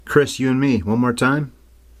Chris, you and me, one more time?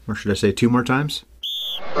 Or should I say 2 more times?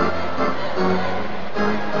 You're going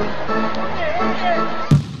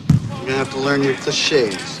to have to learn your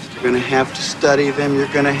cliches. You're going to have to study them.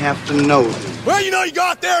 You're going to have to know them. Well, you go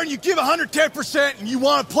out there and you give 110% and you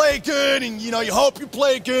want to play good and, you hope you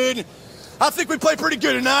play good. I think we play pretty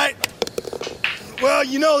good tonight. Well,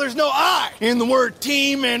 there's no I in the word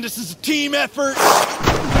team, and this is a team effort.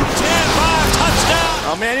 10-5 touchdown.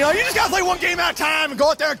 Oh, man, you just got to play one game at a time and go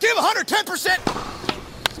out there and give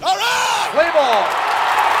 110%. All right! Play ball.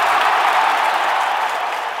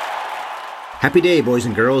 Happy day, boys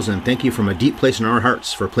and girls, and thank you from a deep place in our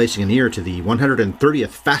hearts for placing an ear to the 130th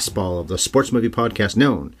fastball of the sports movie podcast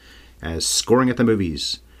known as Scoring at the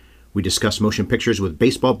Movies. We discuss motion pictures with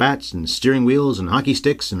baseball bats and steering wheels and hockey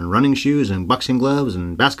sticks and running shoes and boxing gloves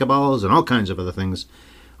and basketballs and all kinds of other things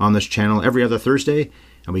on this channel every other Thursday,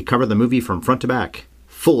 and we cover the movie from front to back.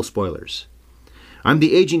 Full spoilers. I'm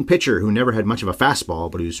the aging pitcher who never had much of a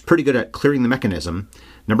fastball, but who's pretty good at clearing the mechanism.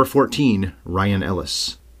 Number 14, Ryan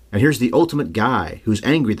Ellis. And here's the ultimate guy who's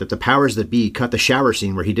angry that the powers that be cut the shower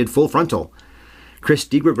scene where he did full frontal. Chris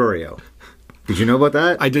DiGregorio. Did you know about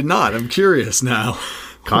that? I did not. I'm curious now.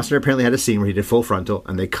 Costner apparently had a scene where he did full frontal,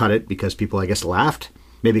 and they cut it because people, I guess, laughed.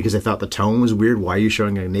 Maybe because they thought the tone was weird. Why are you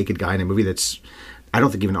showing a naked guy in a movie that's, I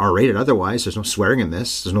don't think, even R-rated otherwise? There's no swearing in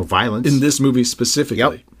this. There's no violence. In this movie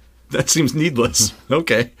specifically? Yep. That seems needless.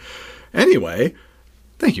 Okay. Anyway,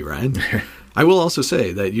 thank you, Ryan. I will also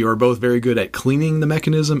say that you are both very good at cleaning the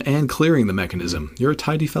mechanism and clearing the mechanism. You're a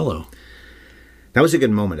tidy fellow. That was a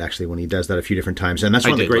good moment, actually, when he does that a few different times. And that's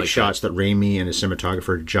one of the great like shots that Raimi and his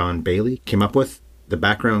cinematographer, John Bailey, came up with. The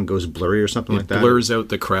background goes blurry or something like that. It blurs out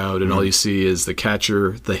the crowd, and all you see is the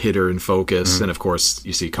catcher, the hitter in focus, and of course,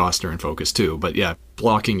 you see Costner in focus too. But yeah,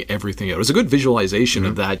 blocking everything out. It was a good visualization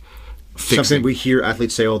of that. Something we hear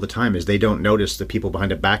athletes say all the time is they don't notice the people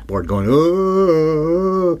behind a backboard going,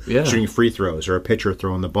 oh, shooting free throws, or a pitcher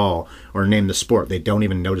throwing the ball, or name the sport. They don't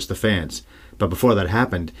even notice the fans. But before that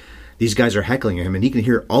happened, these guys are heckling him, and he can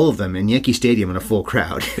hear all of them in Yankee Stadium in a full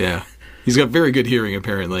crowd. Yeah. He's got very good hearing,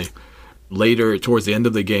 apparently. Later, towards the end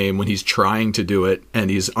of the game, when he's trying to do it and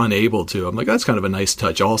he's unable to, I'm like, that's kind of a nice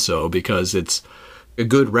touch also, because it's a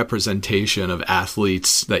good representation of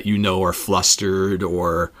athletes that are flustered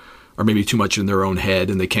or maybe too much in their own head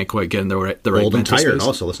and they can't quite get in the right old and tired space.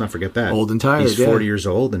 Also, let's not forget that. Old and tired, He's 40 years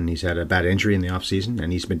old and he's had a bad injury in the offseason,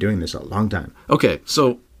 and he's been doing this a long time. Okay,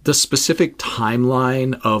 so the specific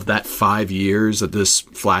timeline of that 5 years that this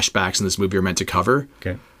flashbacks in this movie are meant to cover,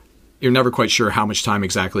 okay, you're never quite sure how much time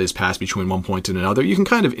exactly has passed between one point and another. You can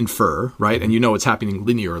kind of infer, right? And it's happening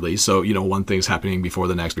linearly. So, one thing's happening before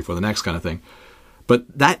the next kind of thing.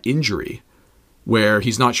 But that injury, where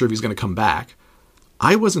he's not sure if he's going to come back,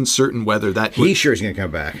 I wasn't certain whether that... He's sure he's going to come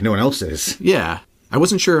back. No one else is. Yeah. I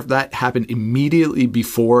wasn't sure if that happened immediately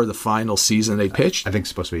before the final season they pitched. I think it's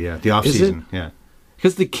supposed to be, yeah. The off-season, yeah.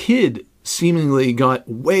 Because the kid seemingly got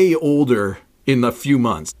way older in a few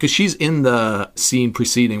months, because she's in the scene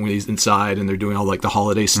preceding when he's inside and they're doing all like the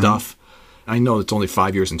holiday stuff. I know it's only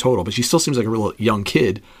 5 years in total, but she still seems like a real young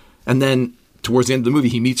kid. And then towards the end of the movie,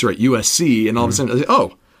 he meets her at USC, and all of a sudden, I say,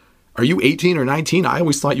 oh, are you 18 or 19? I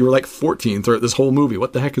always thought you were like 14 throughout this whole movie.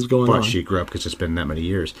 What the heck is going on? But she grew up because it's been that many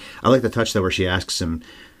years. I like the touch though where she asks him,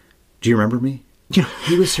 do you remember me?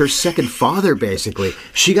 He was her second father, basically.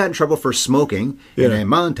 She got in trouble for smoking in a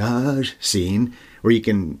montage scene where you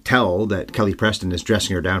can tell that Kelly Preston is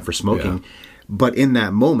dressing her down for smoking. Yeah. But in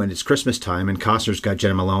that moment, it's Christmas time, and Costner's got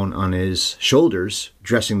Jenna Malone on his shoulders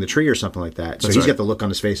dressing the tree or something like that. So he's got the look on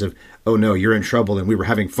his face of, oh no, you're in trouble, and we were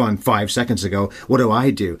having fun 5 seconds ago. What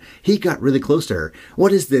do? He got really close to her.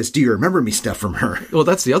 What is this? Do you remember me stuff from her? Well,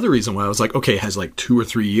 that's the other reason why I was like, okay, has like 2 or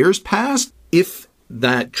 3 years passed? If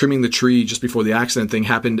that trimming the tree just before the accident thing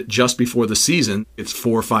happened just before the season, it's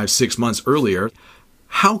 4, 5, 6 months earlier,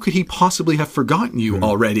 how could he possibly have forgotten you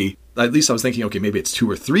already? At least I was thinking, okay, maybe it's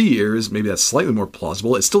 2 or 3 years. Maybe that's slightly more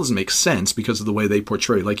plausible. It still doesn't make sense because of the way they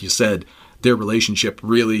portray, like you said, their relationship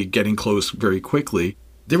really getting close very quickly.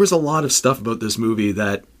 There was a lot of stuff about this movie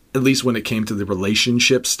that, at least when it came to the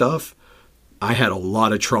relationship stuff, I had a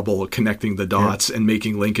lot of trouble connecting the dots and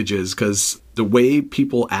making linkages, because the way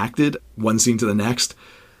people acted one scene to the next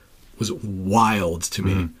was wild to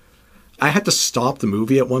me. I had to stop the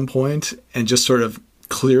movie at one point and just sort of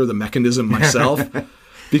clear the mechanism myself.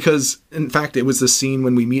 Because, in fact, it was the scene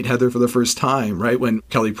when we meet Heather for the first time, right? When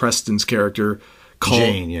Kelly Preston's character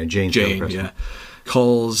Jane,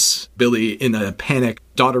 calls Billy in a panic.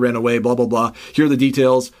 Daughter ran away, blah, blah, blah. Here are the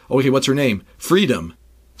details. Okay, what's her name? Freedom.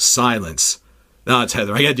 Silence. No, it's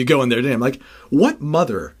Heather. I had to go in there. I'm like, what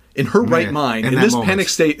mother in her right mind, in this panic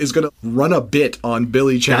state, is going to run a bit on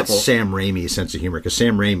Billy Chapel. That's Sam Raimi's sense of humor, because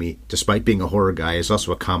Sam Raimi, despite being a horror guy, is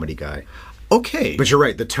also a comedy guy. Okay. But you're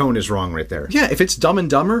right, the tone is wrong right there. Yeah, if it's Dumb and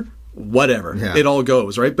Dumber, whatever. Yeah. It all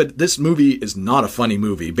goes, right? But this movie is not a funny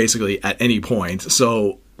movie, basically, at any point.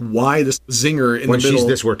 So why this zinger in the middle? When she's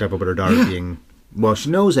this worked up about her daughter being... Well, she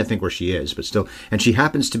knows, I think, where she is, but still... And she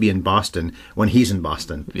happens to be in Boston when he's in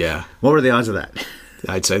Boston. Yeah. What were the odds of that?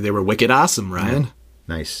 I'd say they were wicked awesome, Ryan. Yeah.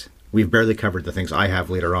 Nice. We've barely covered the things I have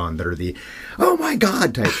later on that are the, oh my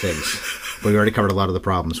God type things. But we already covered a lot of the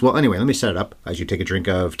problems. Well, anyway, let me set it up as you take a drink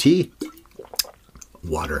of tea.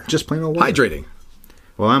 Water. Just plain old water. Hydrating.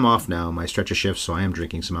 Well, I'm off now. My stretch of shifts, so I am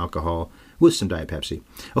drinking some alcohol with some Diet Pepsi.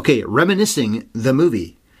 Okay, Reminiscing the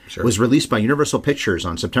movie was released by Universal Pictures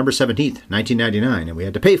on September 17th, 1999, and we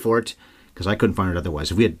had to pay for it because I couldn't find it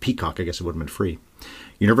otherwise. If we had Peacock, I guess it would have been free.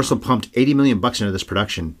 Universal pumped $80 million into this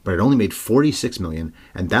production, but it only made $46 million,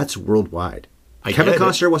 and that's worldwide. Kevin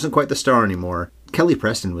Costner wasn't quite the star anymore. Kelly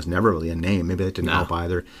Preston was never really a name. Maybe that didn't help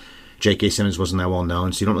either. J.K. Simmons wasn't that well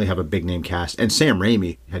known, so you don't really have a big name cast. And Sam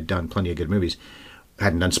Raimi had done plenty of good movies.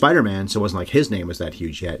 Hadn't done Spider-Man, so it wasn't like his name was that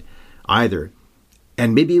huge yet either.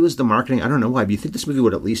 And maybe it was the marketing. I don't know why, but you think this movie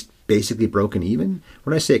would at least basically broken even?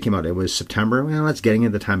 When I say it came out, it was September. Well, that's getting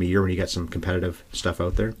into the time of year when you get some competitive stuff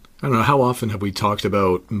out there. I don't know, how often have we talked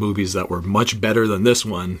about movies that were much better than this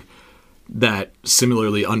one that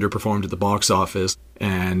similarly underperformed at the box office,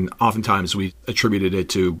 and oftentimes we attributed it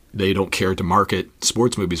to they don't care to market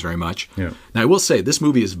sports movies very much. Yeah. Now, I will say, this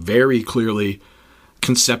movie is very clearly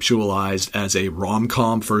conceptualized as a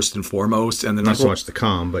rom-com first and foremost. And then not so much the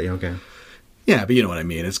com, but okay. Yeah, but you know what I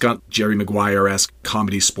mean. It's got Jerry Maguire-esque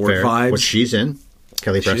comedy sport vibes. What she's in.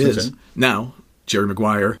 Kelly Preston's in. Now, Jerry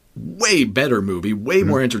Maguire, way better movie, way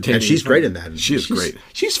more entertaining. And she's great in that. She's great.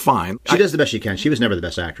 She's fine. She does the best she can. She was never the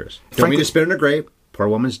best actress. Don't mean to spit in her grave. Poor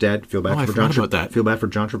woman's dead. Feel bad for John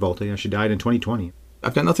Travolta. Yeah, she died in 2020.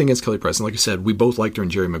 I've got nothing against Kelly Preston. Like I said, we both liked her in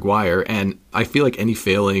Jerry Maguire, and I feel like any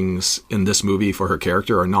failings in this movie for her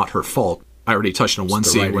character are not her fault. I already touched on one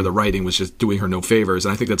scene where the writing was just doing her no favors,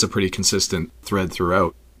 and I think that's a pretty consistent thread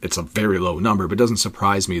throughout. It's a very low number, but it doesn't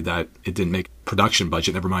surprise me that it didn't make production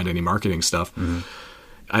budget, never mind any marketing stuff. Mm-hmm.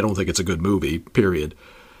 I don't think it's a good movie, period.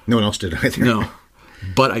 No one else did either. No.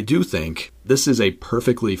 But I do think this is a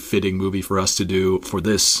perfectly fitting movie for us to do for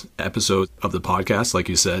this episode of the podcast, like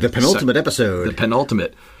you said. The penultimate episode. The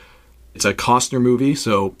penultimate. It's a Costner movie,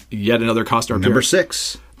 so yet another Costner appearance. Number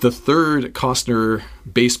 6. The third Costner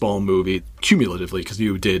baseball movie, cumulatively, because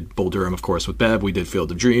you did Bull Durham, of course, with Bev. We did Field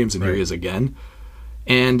of Dreams, and here he is again.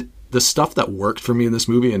 And the stuff that worked for me in this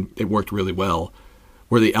movie, and it worked really well,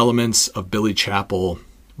 were the elements of Billy Chapel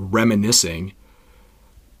reminiscing,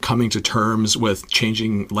 coming to terms with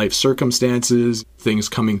changing life circumstances, things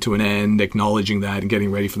coming to an end, acknowledging that, and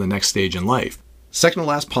getting ready for the next stage in life. Second to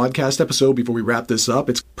last podcast episode before we wrap this up,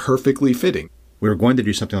 it's perfectly fitting. We were going to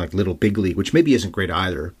do something like Little Big League, which maybe isn't great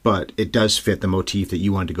either, but it does fit the motif that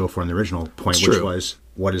you wanted to go for in the original point, which was,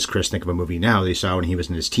 what does Chris think of a movie now they saw when he was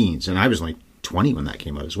in his teens? And I was like 20 when that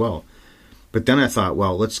came out as well. But then I thought,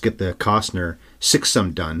 well, let's get the Costner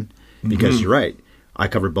six-some done, because you're right. I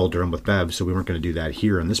covered Bull Durham with Bev, so we weren't going to do that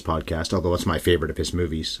here on this podcast, although it's my favorite of his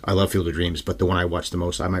movies. I love Field of Dreams, but the one I watched the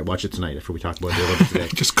most, I might watch it tonight after we talk about it a little bit today.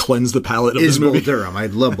 Just cleanse the palate of this movie. Bull Durham. I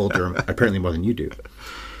love Bull Durham, apparently more than you do.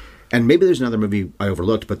 And maybe there's another movie I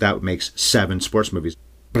overlooked, but that makes 7 sports movies.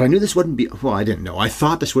 But I knew this wouldn't be, well, I didn't know. I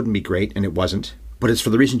thought this wouldn't be great, and it wasn't. But it's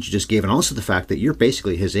for the reasons you just gave, and also the fact that you're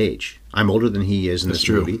basically his age. I'm older than he is in this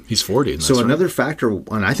movie. He's 40. So another factor,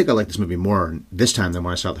 and I think I like this movie more this time than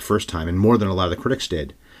when I saw it the first time, and more than a lot of the critics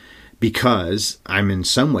did, because I'm in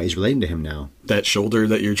some ways relating to him now. That shoulder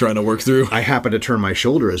that you're trying to work through? I happen to turn my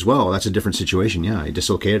shoulder as well. That's a different situation, yeah. I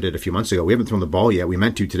dislocated it a few months ago. We haven't thrown the ball yet. We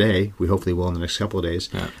meant to today. We hopefully will in the next couple of days.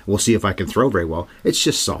 Yeah. We'll see if I can throw very well. It's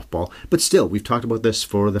just softball. But still, we've talked about this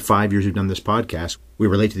for the 5 years we've done this podcast. We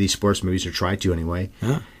relate to these sports movies, or try to anyway.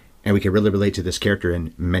 Yeah. And we can really relate to this character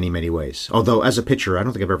in many, many ways. Although, as a pitcher, I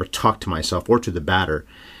don't think I've ever talked to myself or to the batter,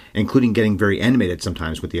 including getting very animated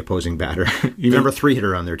sometimes with the opposing batter. Remember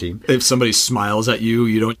 3-hitter on their team. If somebody smiles at you,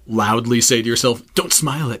 you don't loudly say to yourself, "Don't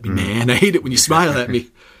smile at me, man. I hate it when you smile at me."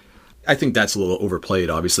 I think that's a little overplayed,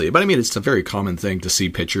 obviously. But I mean, it's a very common thing to see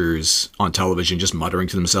pitchers on television just muttering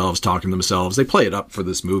to themselves, talking to themselves. They play it up for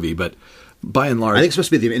this movie, but by and large, I think it's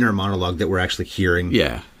supposed to be the inner monologue that we're actually hearing.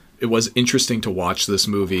 Yeah. It was interesting to watch this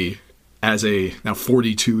movie as a now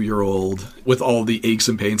 42-year-old with all the aches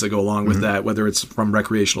and pains that go along with that, whether it's from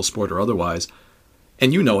recreational sport or otherwise.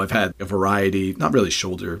 And you know, I've had a variety, not really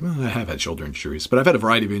shoulder, well, I have had shoulder injuries, but I've had a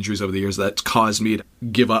variety of injuries over the years that's caused me to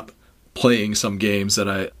give up playing some games that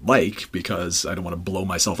I like because I don't want to blow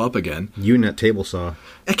myself up again. You and that table saw.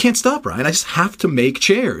 I can't stop, Ryan. I just have to make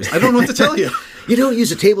chairs. I don't know what to tell you. You don't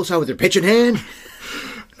use a table saw with your pitching hand?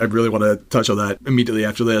 I really want to touch on that immediately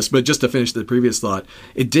after this. But just to finish the previous thought,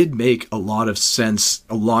 it did make a lot of sense,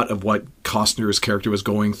 a lot of what Costner's character was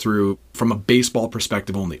going through from a baseball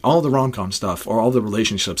perspective only. All the rom-com stuff or all the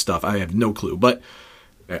relationship stuff, I have no clue. But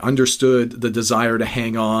I understood the desire to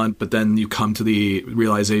hang on, but then you come to the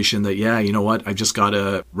realization that, yeah, you know what? I've just got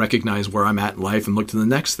to recognize where I'm at in life and look to the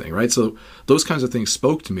next thing, right? So those kinds of things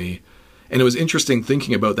spoke to me. And it was interesting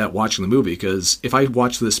thinking about that watching the movie, because if I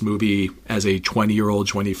watched this movie as a 20-year-old,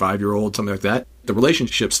 25-year-old, something like that, the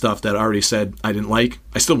relationship stuff that I already said I didn't like,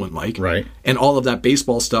 I still wouldn't like. Right. And all of that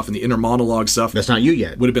baseball stuff and the inner monologue stuff. That's not you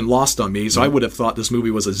yet. Would have been lost on me. So I would have thought this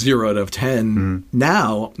movie was a 0 out of 10.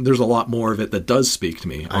 Now, there's a lot more of it that does speak to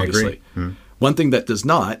me, obviously. I agree. One thing that does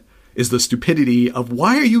not is the stupidity of,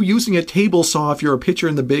 why are you using a table saw if you're a pitcher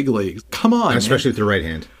in the big leagues? Come on. Especially man. with the right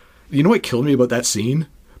hand. You know what killed me about that scene?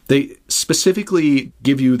 They specifically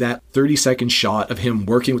give you that 30-second shot of him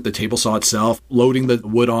working with the table saw itself, loading the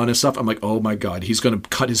wood on and stuff. I'm like, oh my God, he's going to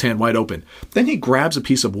cut his hand wide open. Then he grabs a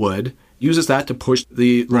piece of wood, uses that to push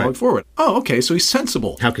the log forward. Oh, okay, so he's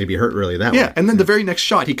sensible. How could he be hurt really that way? Yeah, and then the very next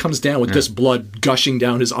shot, he comes down with this blood gushing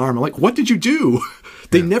down his arm. I'm like, what did you do?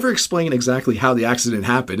 They never explain exactly how the accident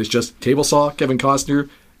happened. It's just table saw, Kevin Costner,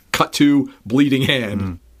 cut to, bleeding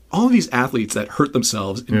hand. All of these athletes that hurt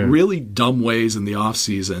themselves in really dumb ways in the off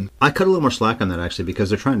season. I cut a little more slack on that, actually, because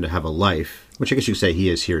they're trying to have a life, which I guess you could say he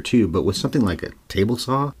is here too, but with something like a table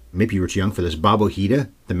saw, maybe you were too young for this. Bob Ojeda,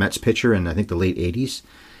 the Mets pitcher in, I think, the late 80s,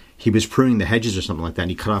 he was pruning the hedges or something like that,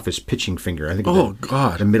 and he cut off his pitching finger. I think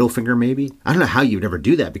the middle finger, maybe. I don't know how you would ever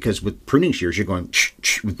do that, because with pruning shears, you're going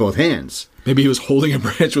with both hands. Maybe he was holding a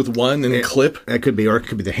branch with one and clip. That could be, or it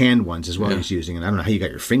could be the hand ones as well he's using, and I don't know how you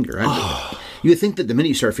got your finger. You would think that the minute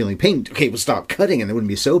you start feeling pain, okay, we'll stop cutting and it wouldn't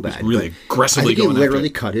be so bad. Really aggressively going after it. He literally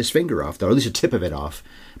cut his finger off, though, or at least a tip of it off.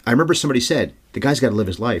 I remember somebody said, the guy's got to live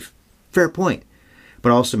his life. Fair point.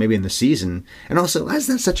 But also maybe in the season, and also, is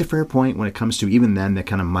that such a fair point when it comes to even then the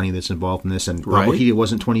kind of money that's involved in this? And Bob Ojeda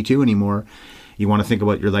wasn't 22 anymore. You want to think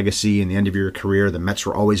about your legacy and the end of your career. The Mets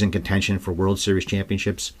were always in contention for World Series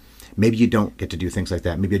championships. Maybe you don't get to do things like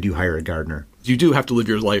that. Maybe you do hire a gardener. You do have to live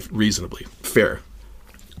your life reasonably. Fair.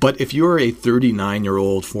 But if you're a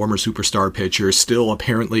 39-year-old former superstar pitcher, still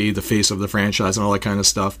apparently the face of the franchise and all that kind of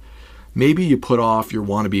stuff, maybe you put off your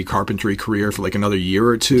wannabe carpentry career for like another year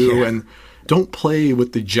or two and don't play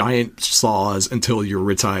with the giant saws until you're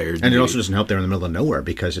retired. And it also doesn't help they're in the middle of nowhere,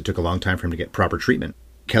 because it took a long time for him to get proper treatment.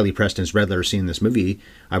 Kelly Preston's red letter scene in this movie,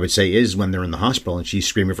 I would say, is when they're in the hospital and she's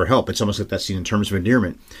screaming for help. It's almost like that scene in Terms of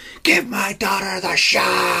Endearment. Give my daughter the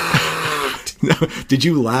shot! Did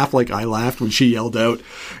you laugh like I laughed when she yelled out,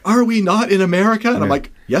 "Are we not in America?" And I'm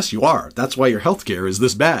like, yes, you are. That's why your health care is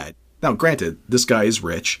this bad. Now, granted, this guy is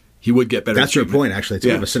rich. He would get better That's your treatment. point, actually. It's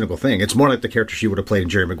kind of a cynical thing. It's more like the character she would have played in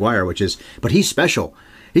Jerry Maguire, which is, but he's special.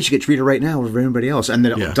 He should get treated right now with everybody else. And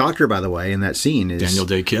the doctor, by the way, in that scene is Daniel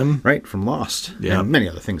Day Kim. Right, from Lost. Yeah. And many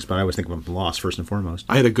other things, but I always think of him from Lost first and foremost.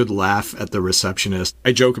 I had a good laugh at the receptionist.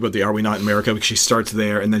 I joke about the "Are we not in America?" because she starts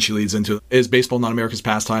there and then she leads into, is baseball not America's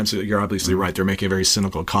pastime? So you're obviously right. They're making a very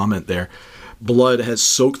cynical comment there. Blood has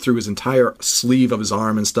soaked through his entire sleeve of his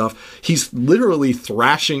arm and stuff. He's literally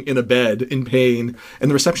thrashing in a bed in pain. And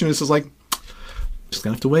the receptionist is like, just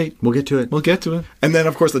gonna have to wait. We'll get to it. We'll get to it. And then,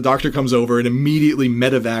 of course, the doctor comes over and immediately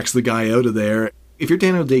medevacs the guy out of there. If you're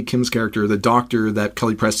Daniel Day Kim's character, the doctor that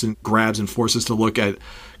Kelly Preston grabs and forces to look at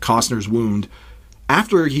Costner's wound,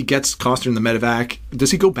 after he gets Costner in the medevac,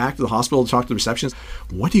 does he go back to the hospital to talk to the receptionist?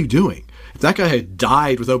 What are you doing? If that guy had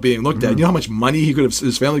died without being looked at, you know how much money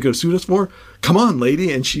his family could have sued us for? Come on,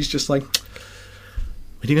 lady. And she's just like,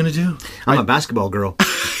 what are you going to do? I'm a basketball girl.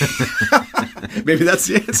 Maybe that's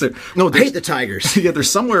the answer. No, I hate the Tigers. Yeah, they're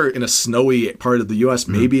somewhere in a snowy part of the U.S.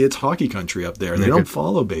 Maybe it's hockey country up there. They don't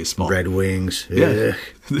follow baseball. Red Wings. Yeah.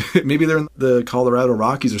 Maybe they're in the Colorado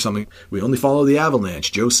Rockies or something. We only follow the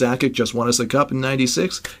Avalanche. Joe Sakic just won us a cup in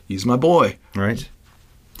 '96. He's my boy. Right.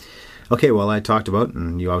 Okay, well, I talked about,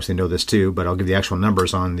 and you obviously know this too, but I'll give the actual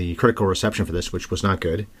numbers on the critical reception for this, which was not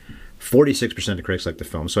good. 46% of critics liked the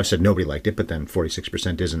film, so I said nobody liked it, but then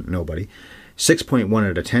 46% isn't nobody. 6.1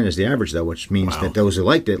 out of 10 is the average, though, which means that those who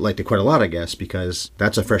liked it quite a lot, I guess, because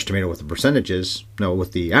that's a fresh tomato with the percentages. No,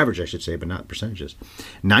 with the average, I should say, but not percentages.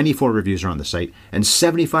 94 reviews are on the site, and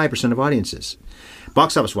 75% of audiences.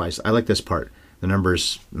 Box office-wise, I like this part. The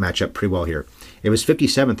numbers match up pretty well here. It was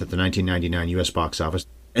 57th at the 1999 U.S. box office.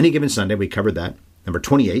 Any Given Sunday, we covered that. Number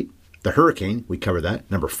 28, The Hurricane, we covered that.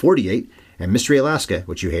 Number 48, and Mystery Alaska,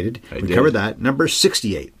 which you hated, we covered that. Number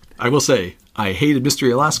 68. I will say, I hated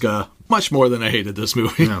Mystery Alaska much more than I hated this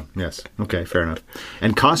movie. No, yes. Okay, fair enough.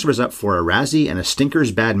 And Costner was up for a Razzie and a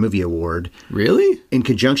Stinker's Bad Movie Award. Really? In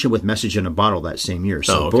conjunction with Message in a Bottle that same year.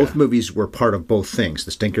 So both movies were part of both things,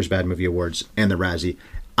 the Stinker's Bad Movie Awards and the Razzie.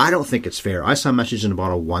 I don't think it's fair. I saw Message in a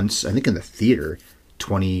Bottle once, I think in the theater,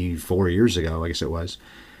 24 years ago, I guess it was.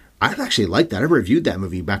 I actually liked that. I reviewed that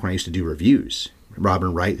movie back when I used to do reviews.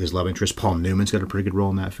 Robin Wright, his love interest, Paul Newman's got a pretty good role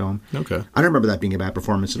in that film. Okay. I don't remember that being a bad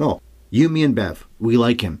performance at all. You, Me, and Bev, we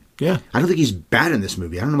like him. Yeah. I don't think he's bad in this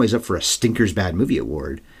movie. I don't know why he's up for a Stinker's Bad Movie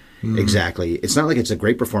Award. Exactly. It's not like it's a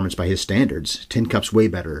great performance by his standards. Tin Cup's way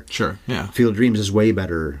better. Sure, yeah. Field of Dreams is way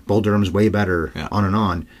better. Bull Durham's way better. Yeah. On and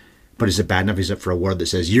on. But is it bad enough he's up for an award that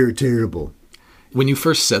says, you're terrible? When you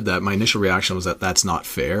first said that, my initial reaction was that that's not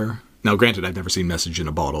fair. Now, granted, I've never seen Message in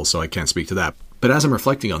a Bottle, so I can't speak to that. But as I'm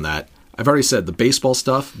reflecting on that, I've already said the baseball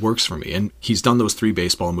stuff works for me. And he's done those 3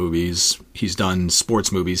 baseball movies. He's done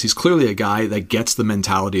sports movies. He's clearly a guy that gets the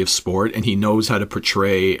mentality of sport, and he knows how to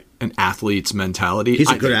portray an athlete's mentality.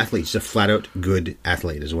 He's a good athlete. He's a flat-out good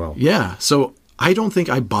athlete as well. Yeah. So I don't think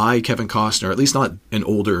I buy Kevin Costner, at least not an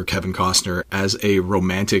older Kevin Costner, as a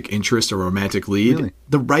romantic interest or romantic lead. Really?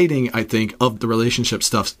 The writing, I think, of the relationship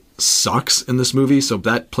stuff sucks in this movie, so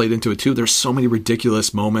that played into it too. There's so many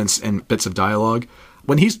ridiculous moments and bits of dialogue.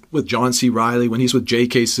 When he's with John C. Reilly, when he's with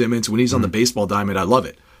J.K. Simmons, when he's on the baseball diamond, I love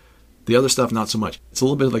it. The other stuff, not so much. It's a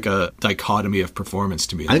little bit like a dichotomy of performance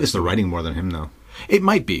to me. I think it's the writing more than him, though. It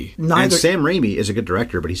might be. And Sam Raimi is a good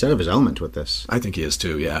director, but he's out of his element with this. I think he is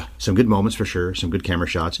too, yeah. Some good moments for sure, some good camera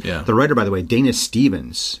shots. Yeah. The writer, by the way, Dana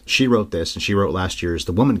Stevens, she wrote this, and she wrote last year's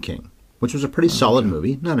The Woman King, which was a pretty solid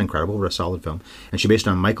movie. Not incredible, but a solid film. And she based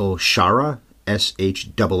on Michael Shara,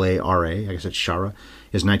 S-H-A-A-R-A, I guess it's Shara,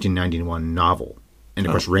 his 1991 novel. And,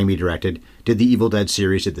 of course, Raimi directed, did the Evil Dead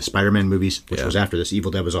series, did the Spider-Man movies, which was after this. Evil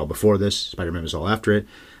Dead was all before this. Spider-Man was all after it.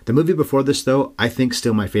 The movie before this, though, I think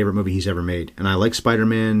still my favorite movie he's ever made. And I like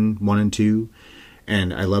Spider-Man 1 and 2.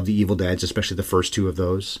 And I love the Evil Deads, especially the first 2 of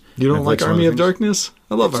those. You don't like Army of Darkness?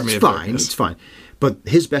 I love Army of Darkness. It's fine. But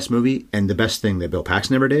his best movie, and the best thing that Bill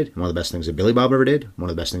Paxton ever did, and one of the best things that Billy Bob ever did, one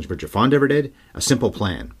of the best things Bridget Fonda ever did, A Simple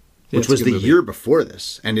Plan, which was the year before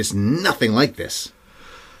this. And it's nothing like this.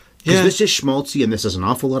 Because this is schmaltzy, and this has an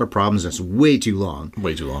awful lot of problems, and it's way too long.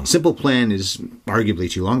 Way too long. Simple Plan is arguably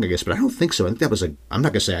too long, I guess, but I don't think so. I think that was I'm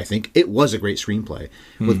not going to say I think. It was a great screenplay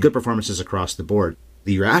with good performances across the board.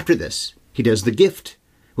 The year after this, he does The Gift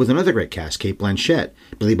with another great cast, Cate Blanchett.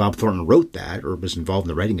 Billy Bob Thornton wrote that, or was involved in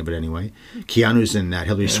the writing of it anyway. Keanu's in that.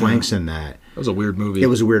 Hilary Swank's in that. That was a weird movie. It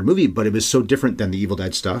was a weird movie, but it was so different than the Evil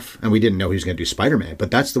Dead stuff. And we didn't know he was going to do Spider-Man,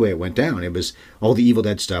 but that's the way it went down. It was all the Evil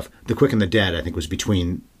Dead stuff. The Quick and the Dead, I think, was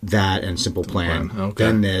between that and Simple Plan. Okay.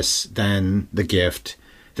 Then this, then The Gift,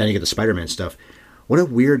 then you get the Spider-Man stuff. What a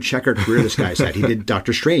weird checkered career this guy's had. He did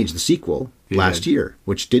Doctor Strange, the sequel, last year,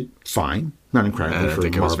 which did fine. Not incredibly for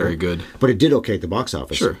think Marvel, it was very good. But it did okay at the box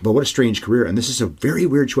office. Sure. But what a strange career. And this is a very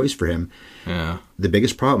weird choice for him. Yeah. The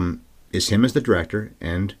biggest problem is him as the director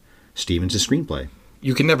and Stevens' screenplay.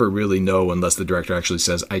 You can never really know unless the director actually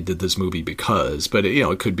says, I did this movie because. But,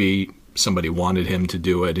 it could be somebody wanted him to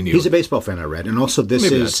do it. And he's a baseball fan, I read. And also maybe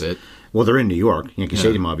that's it. Well, they're in New York, Yankee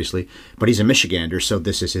Stadium, obviously. But he's a Michigander, so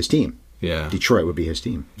this is his team. Yeah. Detroit would be his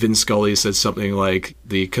team. Vin Scully said something like,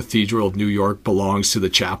 the Cathedral of New York belongs to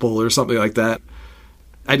the chapel or something like that.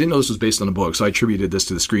 I didn't know this was based on a book, so I attributed this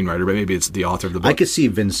to the screenwriter, but maybe it's the author of the book. I could see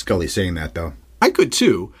Vin Scully saying that, though. I could,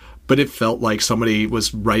 too. But it felt like somebody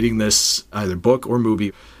was writing this, either book or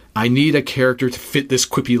movie. I need a character to fit this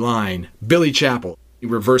quippy line. Billy Chapel. He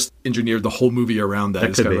reverse engineered the whole movie around that.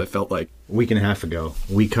 That's kind of what it felt like. A week and a half ago,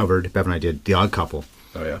 we covered, Bev and I did, The Odd Couple.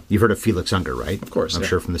 Oh, yeah. You've heard of Felix Unger, right? Of course. I'm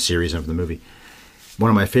sure from the series and from the movie. One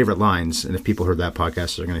of my favorite lines, and if people heard that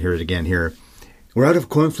podcast, they're going to hear it again here. We're out of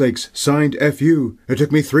cornflakes, signed F.U. It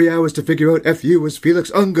took me 3 hours to figure out F.U. was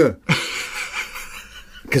Felix Unger.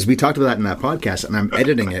 Because we talked about that in that podcast, and I'm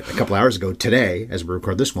editing it a couple hours ago today, as we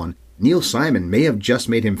record this one. Neil Simon may have just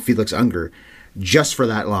made him Felix Unger just for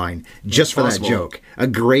that line, just for that joke. A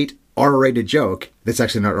great R-rated joke that's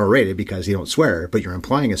actually not R-rated because you don't swear, but you're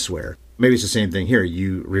implying a swear. Maybe it's the same thing here.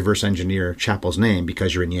 You reverse engineer Chapel's name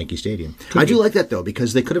because you're in Yankee Stadium. I do like that, though,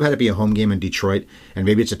 because they could have had it be a home game in Detroit, and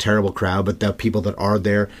maybe it's a terrible crowd, but the people that are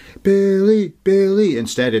there, Billy, Billy.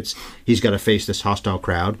 Instead, he's got to face this hostile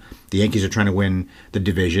crowd. The Yankees are trying to win the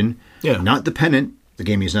division, not the pennant. The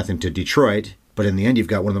game means nothing to Detroit, but in the end, you've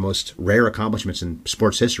got one of the most rare accomplishments in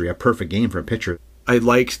sports history, a perfect game for a pitcher. I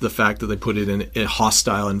liked the fact that they put it in a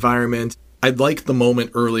hostile environment. I liked the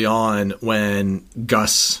moment early on when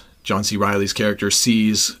Gus, John C. Reilly's character,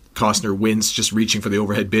 sees Costner wince just reaching for the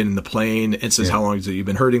overhead bin in the plane and says, how long have you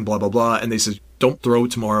been hurting, blah, blah, blah. And they said, don't throw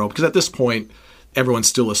tomorrow. Because at this point, everyone's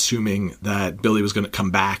still assuming that Billy was going to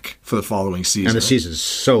come back for the following season. And the season's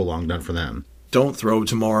so long done for them. Don't throw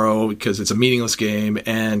tomorrow because it's a meaningless game.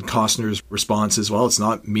 And Costner's response is, well, it's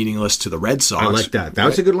not meaningless to the Red Sox. I like that. That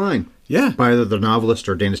was a good line. Yeah. By either the novelist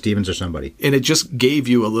or Dana Stevens or somebody. And it just gave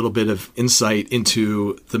you a little bit of insight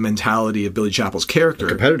into the mentality of Billy Chapel's character.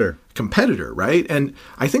 Competitor, right? And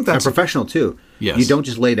I think that's... A professional, too. Yes. You don't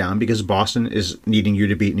just lay down because Boston is needing you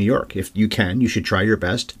to beat New York. If you can, you should try your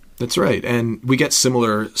best. That's right. And we get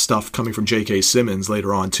similar stuff coming from J.K. Simmons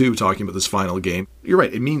later on, too, talking about this final game. You're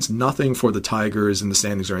right. It means nothing for the Tigers in the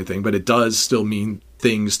standings or anything, but it does still mean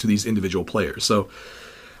things to these individual players. So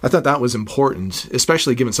I thought that was important,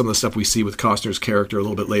 especially given some of the stuff we see with Costner's character a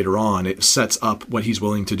little bit later on. It sets up what he's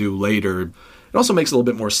willing to do later. It also makes a little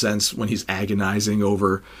bit more sense when he's agonizing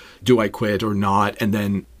over, do I quit or not? And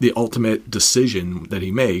then the ultimate decision that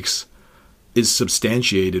he makes is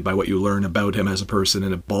substantiated by what you learn about him as a person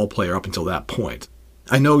and a ball player up until that point.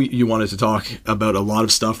 I know you wanted to talk about a lot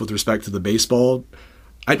of stuff with respect to the baseball.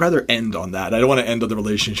 I'd rather end on that. I don't want to end on the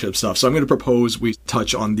relationship stuff. So I'm going to propose we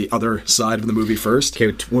touch on the other side of the movie first.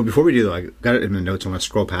 Okay, well, before we do though, I got it in the notes. I'm going to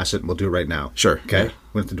scroll past it and we'll do it right now. Sure. Okay? Yeah.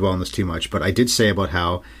 We don't have to dwell on this too much, but I did say about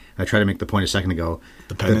how, I tried to make the point a second ago,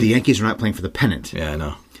 The that pennant? the Yankees are not playing for the pennant. Yeah, I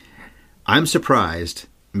know. I'm surprised.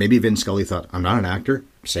 Maybe Vin Scully thought, I'm not an actor.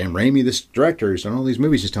 Sam Raimi, this director who's done all these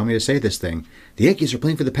movies, is telling me to say this thing. The Yankees are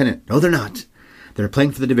playing for the pennant. No, they're not. They're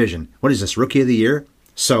playing for the division. What is this, Rookie of the Year?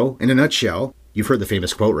 So, in a nutshell, you've heard the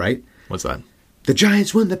famous quote, right? What's that? The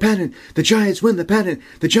Giants win the pennant. The Giants win the pennant.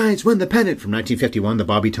 The Giants win the pennant. From 1951, the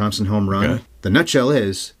Bobby Thompson home run. Okay. The nutshell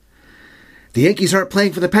is, the Yankees aren't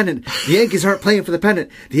playing for the pennant. The Yankees aren't playing for the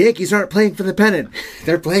pennant. The Yankees aren't playing for the pennant.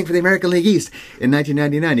 They're playing for the American League East. In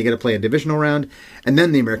 1999, you got to play a divisional round and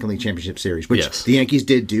then the American League Championship Series, which the Yankees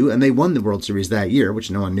did do, and they won the World Series that year,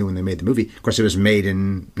 which no one knew when they made the movie. Of course, it was made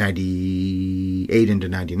in 98 into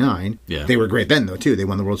 99. Yeah. They were great then, though, too. They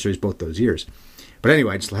won the World Series both those years. But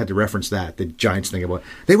anyway, I just had to reference that. The Giants thing about,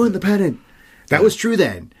 they won the pennant. That was true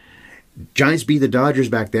then. Giants beat the Dodgers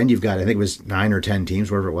back then. You've got, I think it was 9 or 10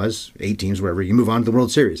 teams, wherever it was, 8 teams, wherever. You move on to the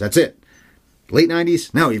World Series. That's it. Late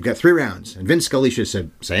 90s, no, you've got 3 rounds. And Vince Scully should have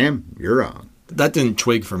said, Sam, you're wrong. That didn't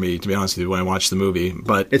twig for me, to be honest with you, when I watched the movie.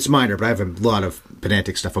 But it's minor, but I have a lot of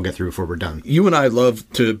pedantic stuff I'll get through before we're done. You and I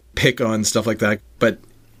love to pick on stuff like that, but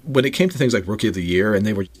when it came to things like Rookie of the Year, and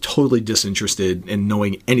they were totally disinterested in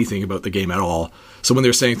knowing anything about the game at all. So when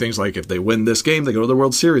they're saying things like, if they win this game, they go to the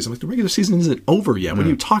World Series. I'm like, the regular season isn't over yet. What are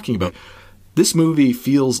you talking about? This movie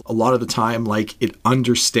feels a lot of the time like it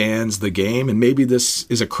understands the game, and maybe this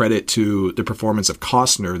is a credit to the performance of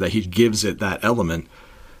Costner that he gives it that element.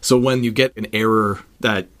 So when you get an error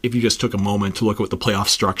that if you just took a moment to look at what the playoff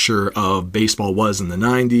structure of baseball was in the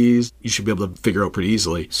 90s, you should be able to figure out pretty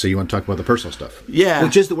easily. So you want to talk about the personal stuff? Yeah.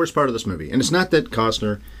 Which is the worst part of this movie. And it's not that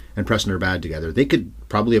Costner and Preston are bad together. They could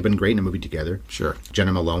probably have been great in a movie together. Sure.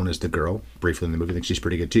 Jenna Malone is the girl, briefly in the movie. I think she's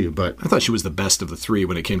pretty good too. But I thought she was the best of the 3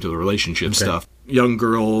 when it came to the relationship stuff. Young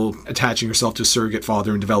girl attaching herself to a surrogate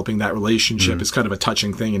father and developing that relationship is kind of a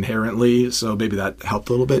touching thing inherently. So maybe that helped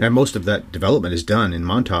a little bit. And most of that development is done in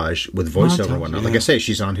montage with voiceover and whatnot. Yeah. Like I say,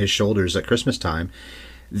 she's on his shoulders at Christmas time.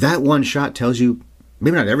 That one shot tells you,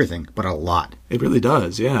 maybe not everything, but a lot. It really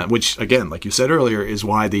does, yeah. Which, again, like you said earlier, is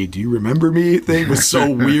why the "do you remember me" thing was so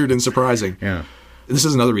weird and surprising. Yeah. This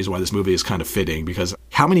is another reason why this movie is kind of fitting, because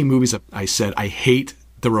how many movies have I said I hate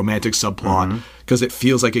the romantic subplot because it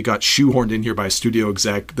feels like it got shoehorned in here by a studio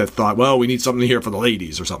exec that thought, well, we need something here for the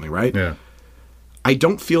ladies or something, right? Yeah. I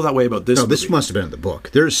don't feel that way about this movie. This must have been in the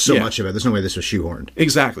book. There's so much of it. There's no way this was shoehorned.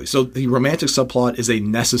 Exactly. So the romantic subplot is a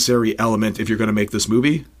necessary element if you're going to make this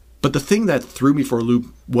movie. But the thing that threw me for a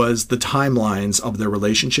loop was the timelines of their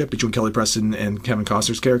relationship between Kelly Preston and Kevin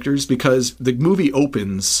Costner's characters, because the movie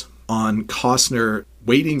opens on Costner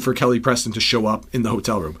waiting for Kelly Preston to show up in the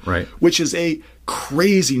hotel room. Right. Which is a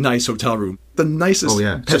crazy nice hotel room. The nicest. Oh,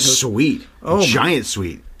 yeah. It's a suite. Giant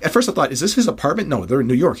suite. At first I thought, is this his apartment? No, they're in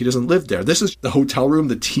New York. He doesn't live there. This is the hotel room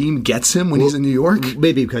the team gets him when he's in New York.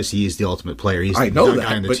 Maybe because he's the ultimate player. He's I know the that,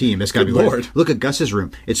 guy on the but team. It's got to be good like, Lord. look at Gus's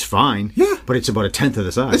room. It's fine. Yeah. But it's about 1/10 of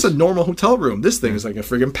the size. It's a normal hotel room. This thing is like a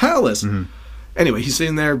friggin' palace. Anyway, he's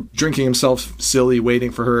sitting there drinking himself silly, waiting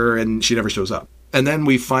for her, and she never shows up. And then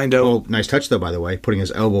we find out... Oh, nice touch, though, by the way, putting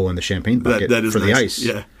his elbow in the champagne bucket that is for the nice. ice.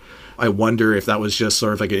 Yeah. I wonder if that was just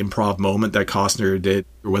sort of like an improv moment that Costner did,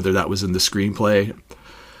 or whether that was in the screenplay.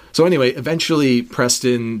 So anyway, eventually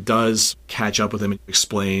Preston does catch up with him and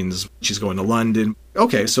explains she's going to London.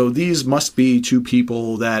 Okay, so these must be two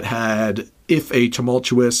people that had, if a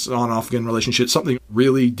tumultuous on-off again relationship, something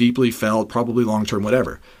really deeply felt, probably long-term,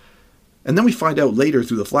 whatever. And then we find out later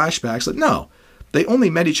through the flashbacks that no, they only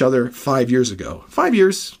met each other 5 years ago. 5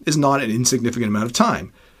 years is not an insignificant amount of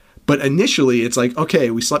time. But initially it's like,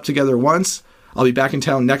 okay, we slept together once. I'll be back in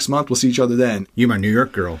town next month. We'll see each other then. You're my New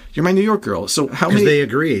York girl. You're my New York girl. So how many... Because they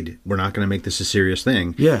agreed, we're not going to make this a serious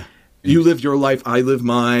thing. Yeah. You live your life, I live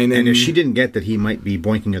mine. And if she didn't get that he might be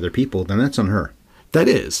boinking other people, then that's on her. That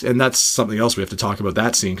is. And that's something else we have to talk about,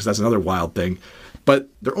 that scene, because that's another wild thing. But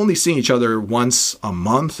they're only seeing each other once a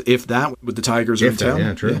month, if that, with the Tigers are in town.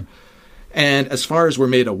 Yeah, true. Yeah. And as far as we're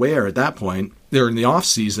made aware at that point, they're in the off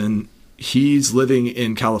season. He's living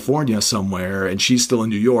in California somewhere, and she's still in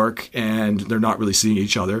New York, and they're not really seeing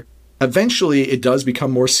each other. Eventually, it does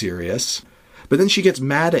become more serious. But then she gets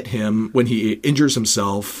mad at him when he injures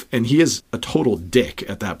himself, and he is a total dick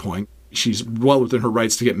at that point. She's well within her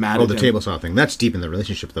rights to get mad at him. Oh, the table saw thing. That's deep in the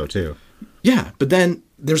relationship, though, too. Yeah, but then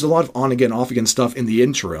there's a lot of on-again, off-again stuff in the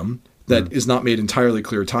interim that is not made entirely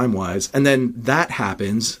clear time-wise. And then that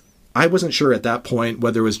happens. I wasn't sure at that point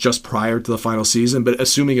whether it was just prior to the final season, but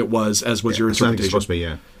assuming it was, as was your interpretation. It's supposed to be,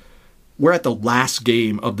 yeah. We're at the last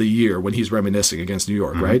game of the year when he's reminiscing against New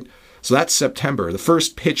York, right? So that's September. The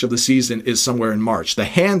first pitch of the season is somewhere in March. The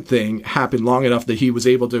hand thing happened long enough that he was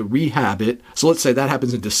able to rehab it. So let's say that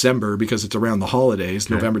happens in December because it's around the holidays,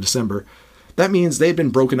 November, December. That means they've been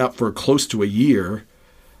broken up for close to a year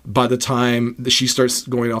by the time that she starts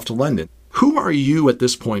going off to London. Who are you at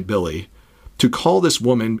this point, Billy, to call this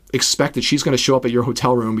woman, expect that she's going to show up at your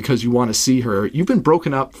hotel room because you want to see her? You've been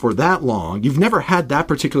broken up for that long. You've never had that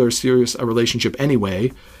particular serious a relationship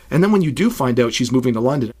anyway. And then when you do find out she's moving to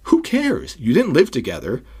London, who cares? You didn't live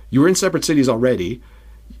together. You were in separate cities already.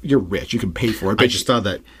 You're rich. You can pay for it. I just thought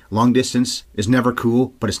that long distance is never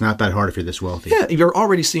cool, but it's not that hard if you're this wealthy. Yeah, you're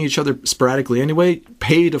already seeing each other sporadically anyway.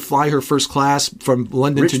 Pay to fly her first class from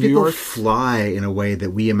London to New York. Rich people fly in a way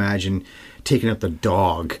that we imagine taking up the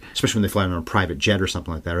dog, especially when they fly on a private jet or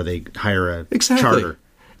something like that, or they hire a charter.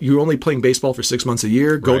 You're only playing baseball for 6 months a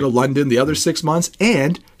year, go to London the other 6 months,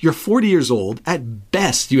 and you're 40 years old. At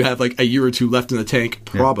best, you have like a year or two left in the tank,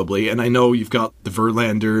 probably. Yeah. And I know you've got the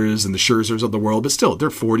Verlanders and the Scherzers of the world, but still, they're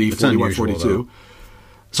 40, it's 41, unusual, 42. Though.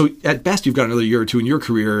 So at best, you've got another year or two in your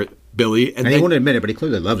career, Billy. And he won't admit it, but he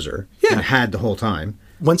clearly loves her. Yeah. And had the whole time.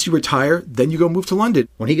 Once you retire, then you go move to London.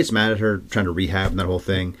 When he gets mad at her, trying to rehab and that whole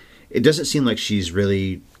thing, it doesn't seem like she's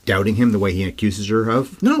really doubting him the way he accuses her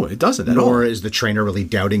of. No, it doesn't at all. Nor is the trainer really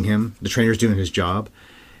doubting him. The trainer's doing his job.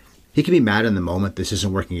 He can be mad in the moment, this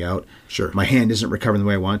isn't working out. Sure. My hand isn't recovering the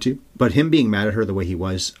way I want to. But him being mad at her the way he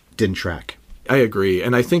was didn't track. I agree.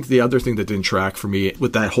 And I think the other thing that didn't track for me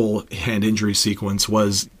with that whole hand injury sequence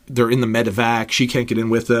was they're in the medevac. She can't get in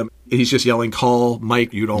with them. He's just yelling, call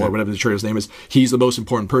Mike Udall or whatever the trainer's name is. He's the most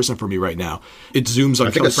important person for me right now. It zooms on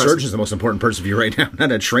I think a surgeon's the most important person for you right now,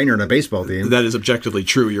 not a trainer in a baseball team. That is objectively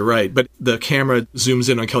true. You're right. But the camera zooms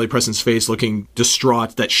in on Kelly Preston's face looking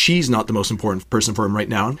distraught that she's not the most important person for him right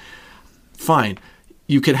now. Fine.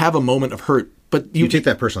 You could have a moment of hurt. But you take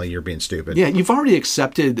that personally, you're being stupid. Yeah, you've already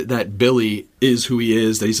accepted that Billy is who he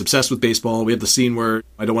is, that he's obsessed with baseball. We have the scene where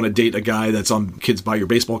I don't want to date a guy that's on Kids Buy Your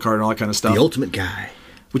Baseball Card and all that kind of stuff. The ultimate guy.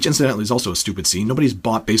 Which incidentally is also a stupid scene. Nobody's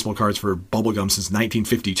bought baseball cards for bubblegum since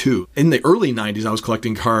 1952. In the early 90s, I was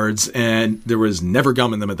collecting cards, and there was never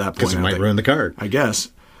gum in them at that point. Because it might ruin the card. I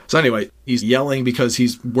guess. So anyway, he's yelling because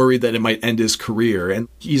he's worried that it might end his career. And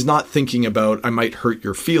he's not thinking about, I might hurt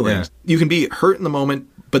your feelings. Yeah. You can be hurt in the moment,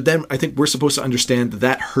 but then I think we're supposed to understand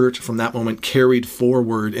that hurt from that moment carried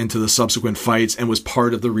forward into the subsequent fights and was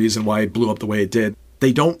part of the reason why it blew up the way it did.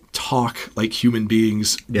 They don't talk like human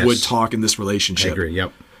beings would talk in this relationship. I agree,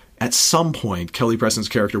 yep. At some point, Kelly Preston's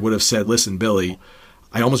character would have said, listen, Billy,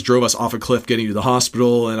 I almost drove us off a cliff getting you to the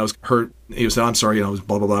hospital, and I was hurt. He said, I'm sorry, I was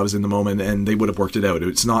blah, blah, blah, I was in the moment, and they would have worked it out.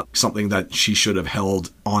 It's not something that she should have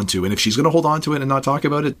held onto. And if she's going to hold onto it and not talk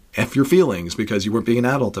about it, F your feelings, because you weren't being an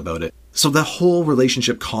adult about it. So the whole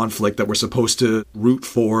relationship conflict that we're supposed to root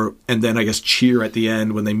for, and then I guess cheer at the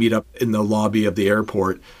end when they meet up in the lobby of the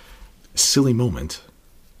airport, silly moment.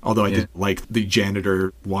 Although I did like the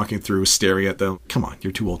janitor walking through, staring at them. Come on,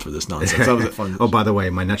 you're too old for this nonsense. That was fun. Oh, by the way,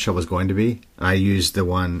 my nutshell was going to be, I used the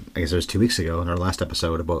one, I guess it was 2 weeks ago in our last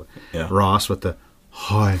episode about Ross with the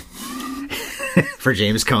hi for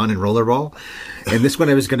James Caan and Rollerball. And this one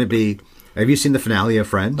I was going to be, have you seen the finale of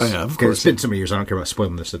Friends? I have, of course. It's been so many years, I don't care about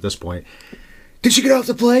spoiling this at this point. Did she get off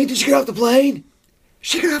the plane? Did she get off the plane?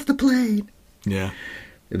 She got off the plane. Yeah.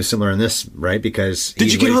 It was similar in this, right? Because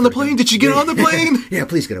Did you get on the plane? Did you get on the plane? Yeah,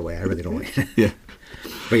 please get away. I really don't like it. Yeah.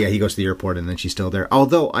 But yeah, he goes to the airport and then she's still there.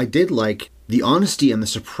 Although I did like the honesty and the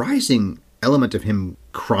surprising element of him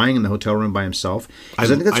crying in the hotel room by himself. Because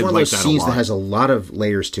I think that's one of those scenes that has a lot of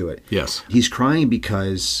layers to it. Yes. He's crying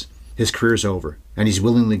because his career's over and he's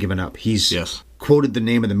willingly given up. He's quoted the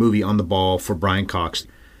name of the movie on the ball for Brian Cox.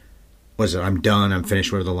 Was it, I'm done, I'm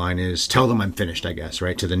finished, whatever the line is. Tell them I'm finished, I guess,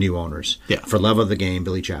 right? To the new owners. Yeah. For love of the game,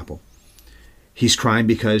 Billy Chappell. He's crying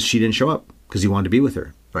because she didn't show up, because he wanted to be with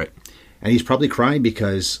her. Right. And he's probably crying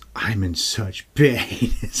because I'm in such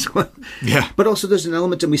pain. Yeah. But also there's an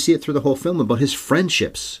element, and we see it through the whole film, about his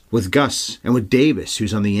friendships with Gus and with Davis,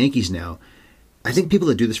 who's on the Yankees now. I think people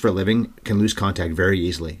that do this for a living can lose contact very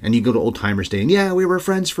easily. And you go to Old Timers Day, and yeah, we were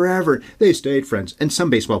friends forever. They stayed friends. And some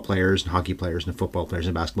baseball players and hockey players and football players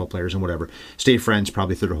and basketball players and whatever stay friends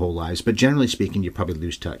probably through their whole lives. But generally speaking, you probably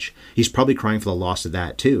lose touch. He's probably crying for the loss of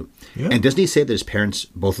that too. Yeah. And doesn't he say that his parents,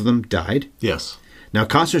 both of them, died? Yes. Now,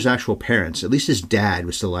 Costner's actual parents, at least his dad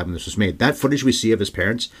was still alive when this was made. That footage we see of his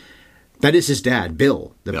parents, that is his dad,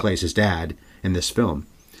 Bill, that plays his dad in this film.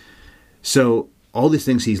 So all these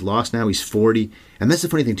things he's lost now, he's 40. And that's the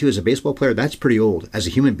funny thing, too, as a baseball player, that's pretty old. As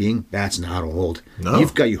a human being, that's not old. No.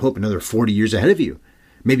 You've got, you hope, another 40 years ahead of you.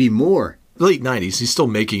 Maybe more. Late 90s, he's still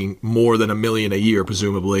making more than $1 million a year,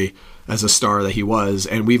 presumably, as a star that he was.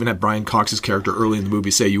 And we even had Brian Cox's character early in the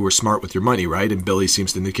movie say, you were smart with your money, right? And Billy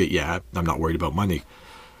seems to indicate, yeah, I'm not worried about money.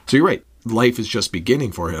 So you're right. Life is just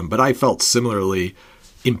beginning for him. But I felt similarly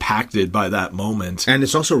impacted by that moment. And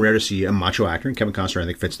it's also rare to see a macho actor, and Kevin Costner, I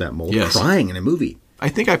think, fits that mold, crying in a movie. I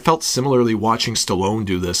think I felt similarly watching Stallone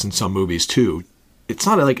do this in some movies, too. It's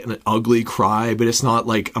not like an ugly cry, but it's not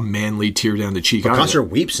like a manly tear down the cheek. But Costner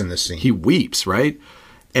weeps in this scene. He weeps, right?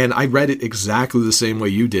 And I read it exactly the same way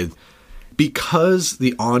you did. Because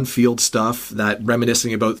the on-field stuff, that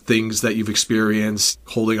reminiscing about things that you've experienced,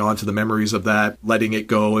 holding on to the memories of that, letting it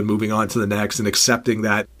go and moving on to the next and accepting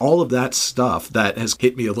that, all of that stuff that has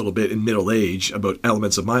hit me a little bit in middle age about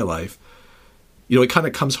elements of my life, you know, it kind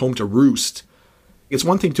of comes home to roost. It's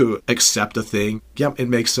one thing to accept a thing. Yep, it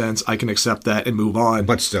makes sense. I can accept that and move on.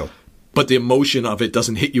 But still. But the emotion of it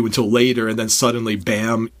doesn't hit you until later, and then suddenly,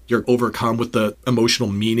 bam, you're overcome with the emotional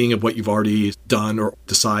meaning of what you've already done or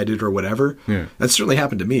decided or whatever. Yeah. That certainly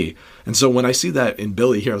happened to me. And so when I see that in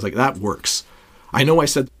Billy here, I was like, that works. I know I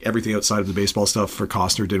said everything outside of the baseball stuff for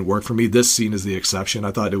Costner didn't work for me. This scene is the exception.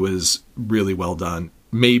 I thought it was really well done.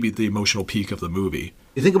 Maybe the emotional peak of the movie.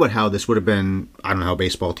 You think about how this would have been, I don't know how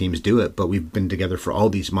baseball teams do it, but we've been together for all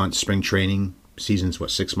these months, spring training, season's,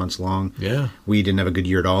 6 months long? Yeah. We didn't have a good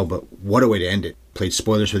year at all, but what a way to end it. Played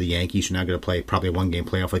spoilers for the Yankees, who are now going to play probably a one-game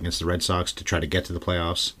playoff against the Red Sox to try to get to the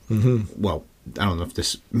playoffs. Mm-hmm. Well, I don't know if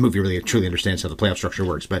this movie really truly understands how the playoff structure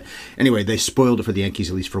works, but anyway, they spoiled it for the Yankees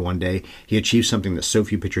at least for one day. He achieved something that so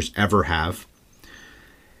few pitchers ever have.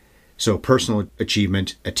 So personal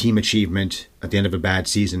achievement, a team achievement at the end of a bad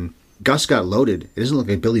season. Gus got loaded. It doesn't look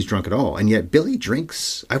like Billy's drunk at all, and yet Billy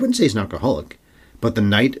drinks. I wouldn't say he's an alcoholic, but the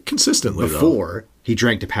night consistently before, he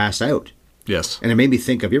drank to pass out. Yes. And it made me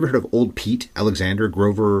think of, you ever heard of Old Pete Alexander,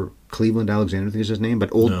 Grover Cleveland Alexander, I think is his name,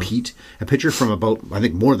 but Old Pete, a picture from about, I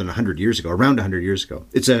think, more than 100 years ago, around 100 years ago.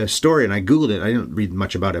 It's a story, and I Googled it. I didn't read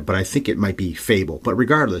much about it, but I think it might be fable. But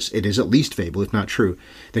regardless, it is at least fable, if not true,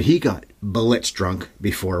 that he got blitz drunk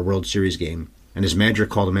before a World Series game. And his manager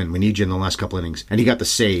called him in, we need you in the last couple innings. And he got the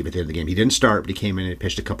save at the end of the game. He didn't start, but he came in and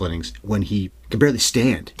pitched a couple innings when he could barely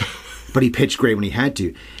stand. But he pitched great when he had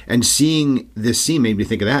to. And seeing this scene made me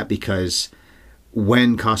think of that, because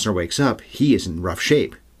when Costner wakes up, he is in rough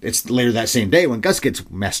shape. It's later that same day when Gus gets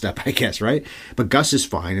messed up, I guess, right? But Gus is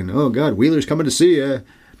fine, and oh God, Wheeler's coming to see you.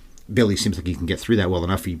 Billy seems like he can get through that well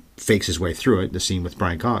enough. He fakes his way through it, the scene with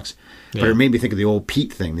Brian Cox. Yeah. But it made me think of the old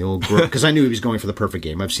Pete thing, the old because I knew he was going for the perfect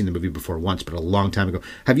game. I've seen the movie before once, but a long time ago.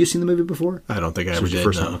 Have you seen the movie before? I don't think I ever did.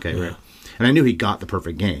 First time? Okay, right. And I knew he got the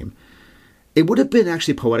perfect game. It would have been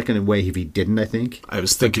actually poetic in a way if he didn't, I think. I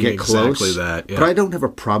was thinking exactly that. Yeah. But I don't have a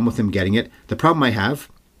problem with him getting it. The problem I have,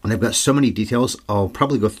 and I've got so many details, I'll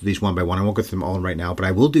probably go through these one by one. I won't go through them all right now, but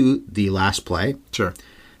I will do the last play. Sure.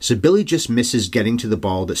 So Billy just misses getting to the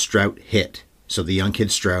ball that Strout hit. So the young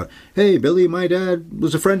kid Strout, hey, Billy, my dad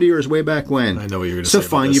was a friend of yours way back when. I know what you're going to say. So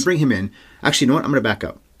fine, you bring him in. Actually, you know what? I'm going to back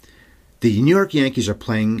up. The New York Yankees are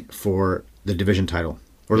playing for the division title,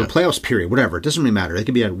 or the playoffs period, whatever. It doesn't really matter. They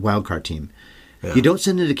could be a wild card team. Yeah. You don't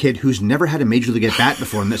send in a kid who's never had a major league at bat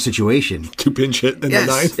before in that situation. To pinch hit in the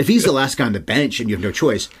ninth. If he's the last guy on the bench and you have no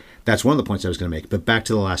choice, that's one of the points I was going to make. But back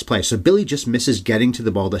to the last play. So Billy just misses getting to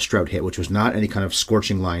the ball that Strout hit, which was not any kind of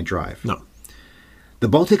scorching line drive. No. The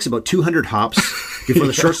ball takes about 200 hops before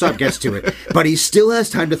the shortstop gets to it, but he still has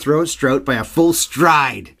time to throw Strout by a full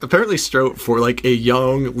stride. Apparently Strout, for like a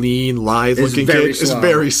young, lean, lithe-looking kid, is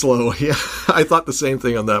very slow. Yeah, I thought the same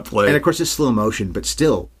thing on that play. And of course it's slow motion, but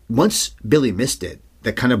still, once Billy missed it,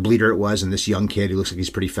 that kind of bleeder it was, and this young kid who looks like he's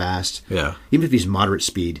pretty fast, yeah, even if he's moderate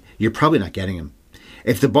speed, you're probably not getting him.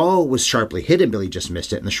 If the ball was sharply hit and Billy just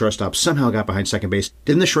missed it and the shortstop somehow got behind second base,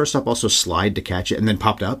 didn't the shortstop also slide to catch it and then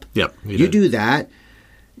popped up? Yep. You do that,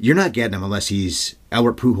 you're not getting him unless he's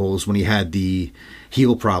Albert Pujols when he had the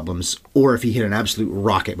heel problems, or if he hit an absolute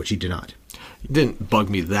rocket, which he did not. It didn't bug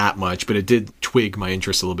me that much, but it did twig my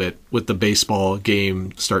interest a little bit with the baseball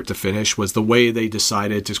game start to finish, was the way they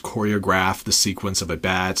decided to choreograph the sequence of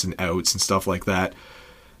at-bats and outs and stuff like that.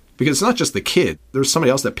 Because it's not just the kid. There was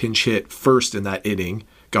somebody else that pinch hit first in that inning,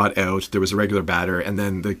 got out, there was a regular batter, and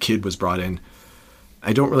then the kid was brought in.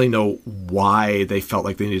 I don't really know why they felt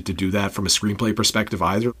like they needed to do that from a screenplay perspective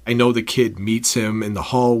either. I know the kid meets him in the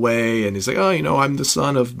hallway, and he's like, oh, I'm the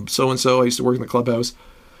son of so-and-so, I used to work in the clubhouse.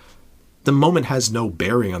 The moment has no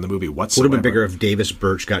bearing on the movie whatsoever. Would have been bigger if Davis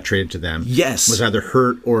Birch got traded to them. Yes. Was either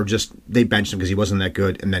hurt or just they benched him because he wasn't that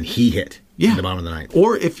good, and then he hit in the bottom of the ninth.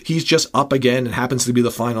 Or if he's just up again and happens to be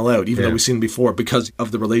the final out, even though we've seen him before, because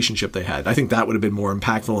of the relationship they had. I think that would have been more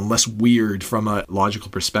impactful and less weird from a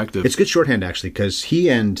logical perspective. It's good shorthand, actually, because he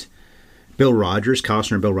and Bill Rogers,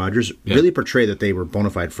 Costner and Bill Rogers, really portray that they were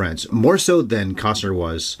bona fide friends. More so than Costner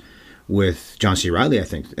was with John C. Reilly, I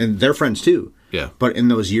think. And they're friends, too. Yeah. But in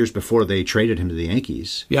those years before they traded him to the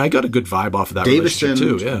Yankees. Yeah, I got a good vibe off of that Davis relationship,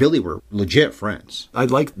 and too. Yeah. Billy were legit friends. I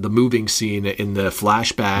like the moving scene in the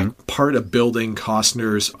flashback, part of building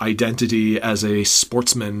Costner's identity as a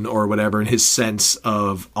sportsman or whatever, and his sense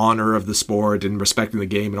of honor of the sport and respecting the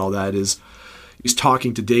game and all that is he's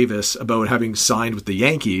talking to Davis about having signed with the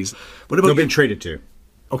Yankees. What about They've been traded to.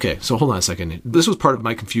 Okay, so hold on a second. This was part of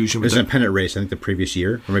my confusion. It was a pennant race, I think, the previous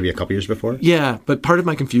year, or maybe a couple years before. Yeah, but part of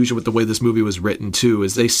my confusion with the way this movie was written, too,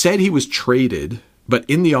 is they said he was traded, but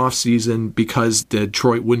in the offseason because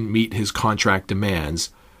Detroit wouldn't meet his contract demands.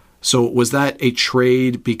 So was that a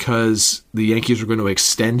trade because the Yankees were going to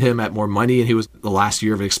extend him at more money and he was the last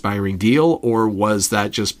year of an expiring deal, or was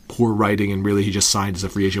that just poor writing and really he just signed as a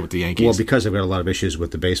free agent with the Yankees? Well, because I've got a lot of issues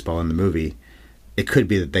with the baseball in the movie, it could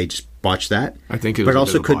be that they just botched that. I think it was but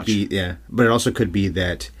it also could be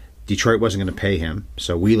that Detroit wasn't going to pay him,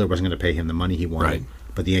 so Wheeler wasn't going to pay him the money he wanted,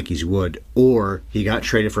 but the Yankees would. Or he got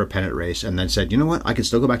traded for a pennant race and then said, you know what, I can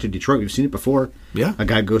still go back to Detroit. We've seen it before. Yeah. A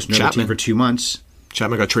guy goes to another team for 2 months.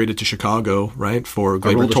 Chapman got traded to Chicago, right, for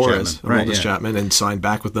Gleyber Torres, Chapman, and signed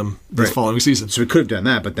back with them this following season. So he could have done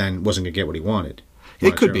that, but then wasn't going to get what he wanted.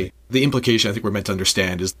 It could be. The implication I think we're meant to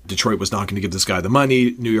understand is Detroit was not going to give this guy the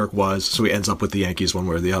money, New York was, so he ends up with the Yankees one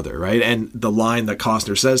way or the other, right? And the line that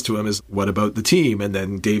Costner says to him is, what about the team? And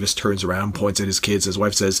then Davis turns around, points at his kids, his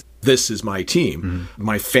wife says, this is my team. Mm-hmm.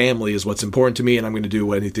 My family is what's important to me, and I'm going to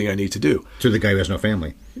do anything I need to do. To the guy who has no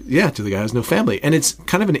family. Yeah, to the guy who has no family. And it's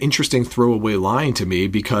kind of an interesting throwaway line to me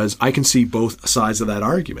because I can see both sides of that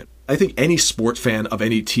argument. I think any sport fan of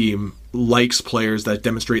any team likes players that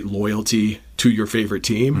demonstrate loyalty to your favorite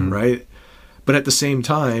team, right? But at the same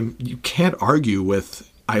time, you can't argue with,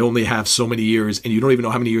 I only have so many years, and you don't even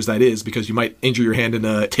know how many years that is because you might injure your hand in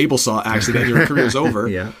a table saw accident and your career's over.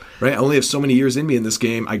 Yeah. Right? I only have so many years in me in this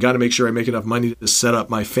game. I got to make sure I make enough money to set up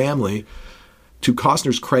my family. To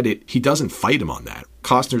Costner's credit, he doesn't fight him on that.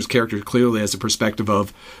 Costner's character clearly has a perspective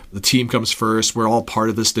of the team comes first. We're all part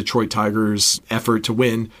of this Detroit Tigers effort to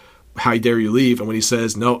win. How dare you leave? And when he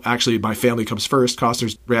says, no, actually, my family comes first,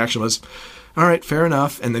 Costner's reaction was, all right, fair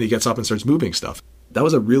enough. And then he gets up and starts moving stuff. That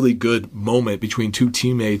was a really good moment between two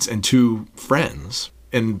teammates and two friends.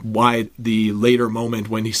 And why the later moment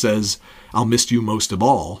when he says, I'll miss you most of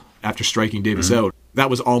all, after striking Davis out, that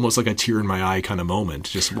was almost like a tear in my eye kind of moment.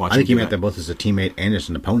 Just watching. I think he meant that both as a teammate and as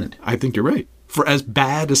an opponent. I think you're right. For as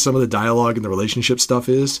bad as some of the dialogue and the relationship stuff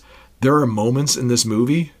is, there are moments in this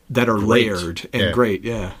movie that are layered and great.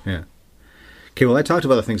 Yeah. Okay, well, I talked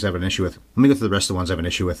about the things I have an issue with. Let me go through the rest of the ones I have an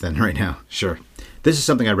issue with then right now. Sure. This is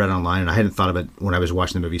something I read online, and I hadn't thought of it when I was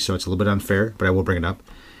watching the movie, so it's a little bit unfair, but I will bring it up.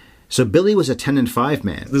 So Billy was a 10-5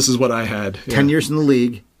 man. This is what I had. 10 years in the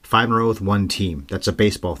league, 5 in a row with one team. That's a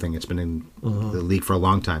baseball thing. It's been in the league for a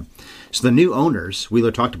long time. So the new owners,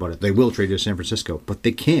 Wheeler talked about it, they will trade to San Francisco, but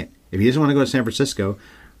they can't. If he doesn't want to go to San Francisco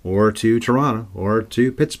or to Toronto or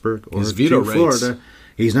to Pittsburgh or to Florida,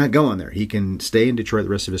 he's not going there. He can stay in Detroit the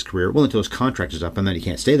rest of his career, well, until his contract is up, and then he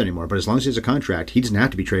can't stay there anymore. But as long as he has a contract, he doesn't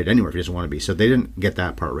have to be traded anywhere if he doesn't want to be. So they didn't get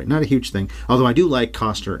that part right. Not a huge thing. Although I do like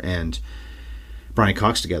Costner and Brian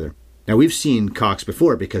Cox together. Now, we've seen Cox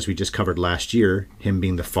before because we just covered last year him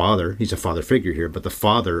being the father. He's a father figure here, but the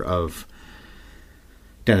father of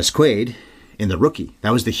Dennis Quaid in The Rookie.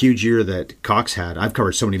 That was the huge year that Cox had. I've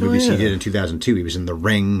covered so many movies he did in 2002. He was in The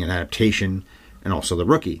Ring, an adaptation, and also The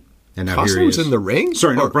Rookie. And now Costner was in The Ring?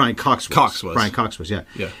 Sorry, no, Brian Cox was. Cox was. Brian Cox was, yeah.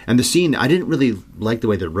 Yeah. And the scene, I didn't really like the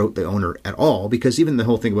way they wrote the owner at all, because even the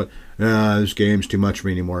whole thing about, this game's too much for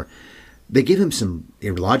me anymore, they give him some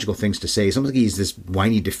illogical things to say. It's almost like he's this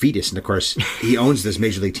whiny defeatist, and of course, he owns this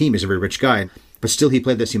major league team. He's a very rich guy. But still, he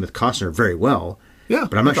played that scene with Costner very well. Yeah,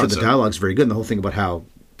 but I'm not I sure thought the so. dialogue's very good, and the whole thing about how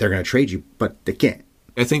they're going to trade you, but they can't.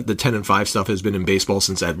 I think the 10 and 5 stuff has been in baseball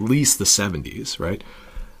since at least the 70s, right?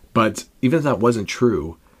 But even if that wasn't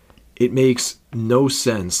true, it makes no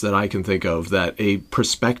sense that I can think of that a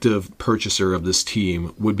prospective purchaser of this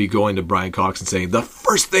team would be going to Brian Cox and saying, the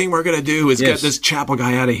first thing we're going to do is get this Chappell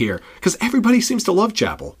guy out of here. Because everybody seems to love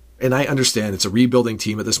Chappell. And I understand it's a rebuilding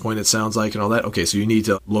team at this point, it sounds like, and all that. Okay, so you need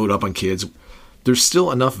to load up on kids. There's still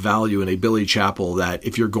enough value in a Billy Chappell that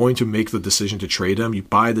if you're going to make the decision to trade him, you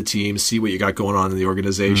buy the team, see what you got going on in the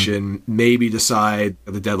organization, maybe decide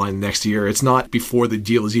at the deadline next year. It's not before the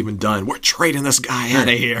deal is even done. We're trading this guy out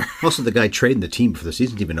of here. Also, the guy trading the team before the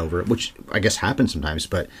season's even over, which I guess happens sometimes,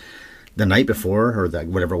 but the night before, or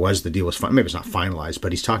whatever it was, the deal was maybe it's not finalized,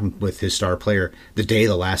 but he's talking with his star player the day of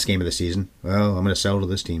the last game of the season. Well, I'm going to sell to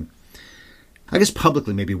this team. I guess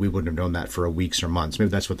publicly, maybe we wouldn't have known that for weeks or months. Maybe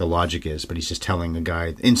that's what the logic is, but he's just telling the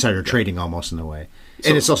guy, insider trading almost in a way.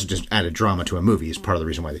 And it's also just added drama to a movie is part of the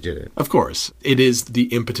reason why they did it. Of course. It is the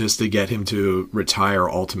impetus to get him to retire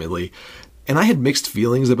ultimately. And I had mixed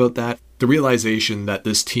feelings about that. The realization that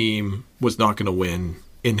this team was not going to win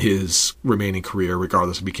in his remaining career,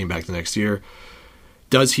 regardless if he came back the next year.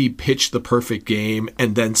 Does he pitch the perfect game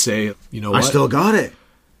and then say, you know what? I still got it.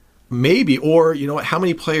 Maybe, or you know what? How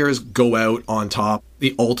many players go out on top?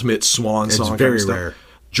 The ultimate swan song. It's very kind of rare.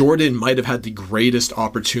 Jordan might have had the greatest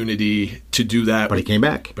opportunity to do that, But he came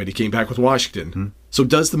back. But he came back with Washington. So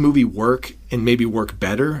does the movie work and maybe work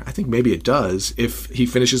better? I think maybe it does. If he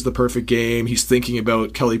finishes the perfect game, he's thinking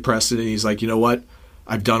about Kelly Preston, and he's like, you know what?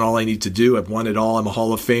 I've done all I need to do. I've won it all. I'm a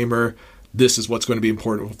Hall of Famer. This is what's going to be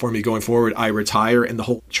important for me going forward. I retire, and the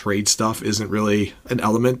whole trade stuff isn't really an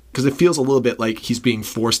element because it feels a little bit like he's being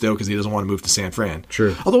forced out because he doesn't want to move to San Fran.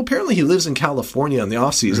 True. Although apparently he lives in California in the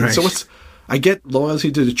offseason. Right. So I get loyalty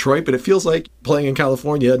to Detroit, but it feels like playing in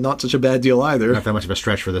California, not such a bad deal either. Not that much of a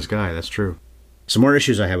stretch for this guy. That's true. Some more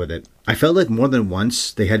issues I had with it. I felt like more than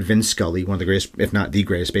once they had Vin Scully, one of the greatest, if not the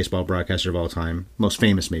greatest baseball broadcaster of all time, most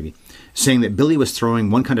famous maybe, saying that Billy was throwing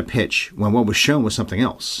one kind of pitch when what was shown was something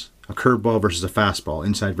else. A curveball versus a fastball,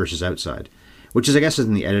 inside versus outside. Which is, I guess,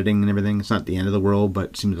 in the editing and everything. It's not the end of the world,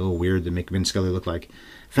 but it seems a little weird to make Vin Scully look like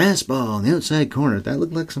fastball on the outside corner. That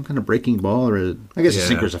looked like some kind of breaking ball, or I guess a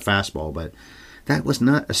sinker is a fastball, but that was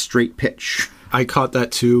not a straight pitch. I caught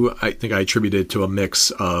that too. I think I attributed it to a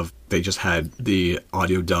mix of they just had the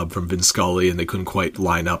audio dub from Vin Scully and they couldn't quite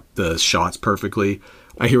line up the shots perfectly.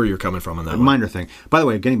 I hear where you're coming from on that one. Minor thing. By the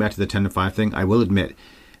way, getting back to the 10-5 thing, I will admit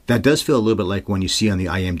that does feel a little bit like when you see on the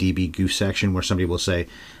IMDb Goose section where somebody will say,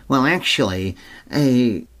 well, actually,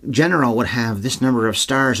 a general would have this number of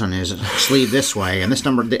stars on his sleeve this way, and this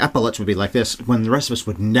number, the epaulets would be like this, when the rest of us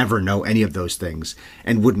would never know any of those things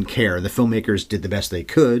and wouldn't care. The filmmakers did the best they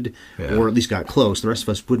could, or at least got close. The rest of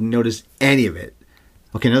us wouldn't notice any of it.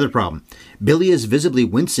 Okay, another problem. Billy is visibly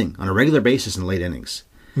wincing on a regular basis in late innings.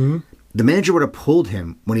 Mm-hmm. The manager would have pulled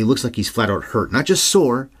him when he looks like he's flat out hurt. Not just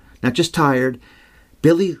sore, not just tired.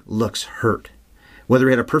 Billy looks hurt, whether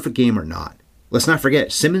he had a perfect game or not. Let's not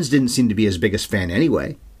forget, Simmons didn't seem to be his biggest fan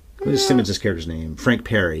anyway. What is Simmons' character's name? Frank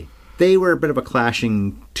Perry. They were a bit of a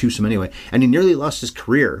clashing twosome anyway. And he nearly lost his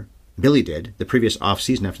career, Billy did, the previous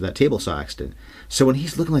off-season after that table saw accident. So when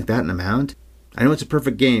he's looking like that in the mound, I know it's a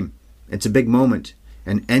perfect game. It's a big moment.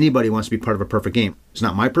 And anybody wants to be part of a perfect game. It's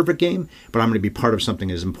not my perfect game, but I'm going to be part of something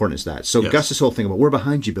as important as that. So Gus's whole thing about we're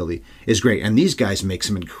behind you, Billy, is great. And these guys make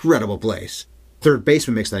some incredible plays. Third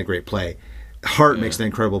baseman makes that a great play. Hart makes that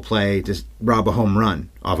incredible play to rob a home run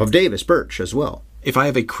off of Davis Birch as well. If I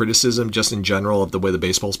have a criticism just in general of the way the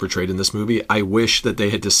baseball's portrayed in this movie, I wish that they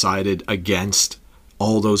had decided against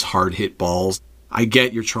all those hard hit balls. I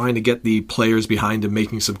get you're trying to get the players behind him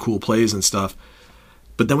making some cool plays and stuff.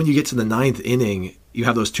 But then when you get to the ninth inning, you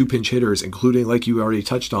have those two pinch hitters, including, like you already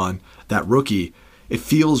touched on, that rookie. It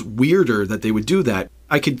feels weirder that they would do that.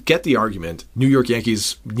 I could get the argument. New York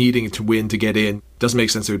Yankees needing to win to get in. Doesn't make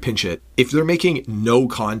sense they would pinch hit. If they're making no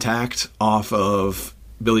contact off of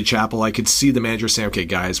Billy Chappell, I could see the manager saying, okay,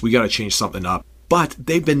 guys, we got to change something up. But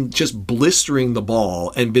they've been just blistering the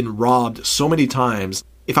ball and been robbed so many times.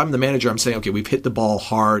 if I'm the manager, I'm saying, okay, we've hit the ball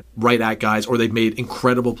hard, right at guys, or they've made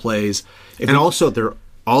incredible plays. Also, they're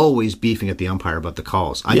always beefing at the umpire about the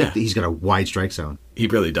calls. I think that he's got a wide strike zone. He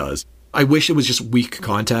really does. I wish it was just weak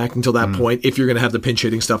contact until that point, if you're going to have the pinch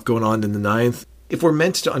hitting stuff going on in the ninth. If we're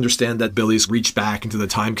meant to understand that Billy's reached back into the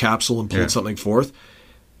time capsule and pulled something forth,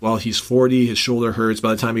 well, he's 40, his shoulder hurts.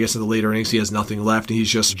 By the time he gets to the later innings, he has nothing left, and he's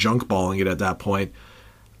just junk balling it at that point.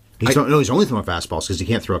 He's only throwing fastballs because he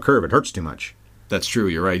can't throw a curve. It hurts too much. That's true,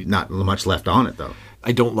 you're right. Not much left on it, though.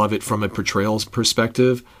 I don't love it from a portrayal's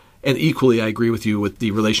perspective. And equally, I agree with you with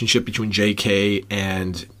the relationship between J.K.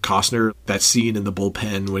 and Costner. That scene in the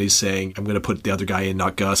bullpen when he's saying, I'm going to put the other guy in,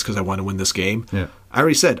 not Gus, because I want to win this game. Yeah. I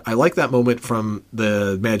already said, I like that moment from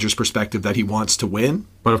the manager's perspective that he wants to win.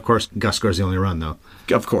 But, of course, Gus scores the only run, though.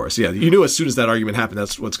 Of course, yeah. You knew as soon as that argument happened,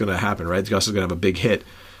 that's what's going to happen, right? Gus is going to have a big hit.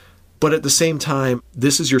 But at the same time,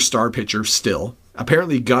 this is your star pitcher still.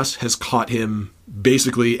 Apparently, Gus has caught him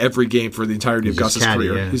basically every game for the entirety of Gus's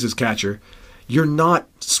career. Yeah. He's his catcher. You're not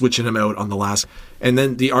switching him out on the last. And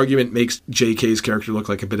then the argument makes JK's character look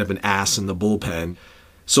like a bit of an ass in the bullpen.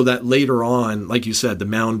 So that later on, like you said, the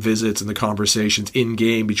mound visits and the conversations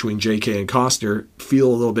in-game between JK and Costner feel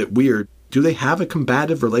a little bit weird. Do they have a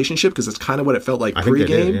combative relationship? Because that's kind of what it felt like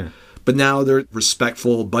pre-game. Yeah. But now they're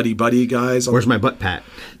respectful buddy-buddy guys. Where's my butt pat?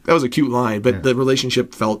 That was a cute line, but the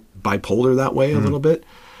relationship felt bipolar that way a little bit.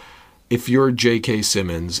 If you're J.K.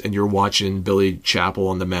 Simmons and you're watching Billy Chappell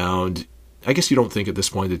on the mound, I guess you don't think at this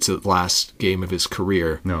point it's the last game of his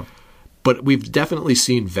career. No. But we've definitely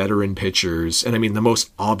seen veteran pitchers, and I mean the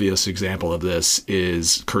most obvious example of this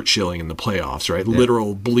is Curt Schilling in the playoffs, right? Yeah.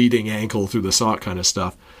 Literal bleeding ankle through the sock kind of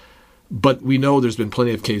stuff. But we know there's been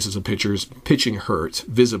plenty of cases of pitchers pitching hurt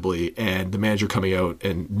visibly and the manager coming out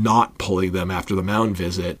and not pulling them after the mound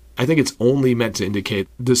visit. I think it's only meant to indicate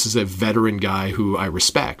this is a veteran guy who I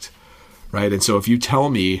respect, right? And so if you tell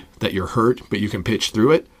me that you're hurt but you can pitch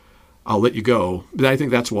through it, I'll let you go. But I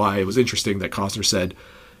think that's why it was interesting that Costner said,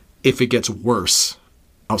 if it gets worse,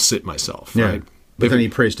 I'll sit myself, right? But then he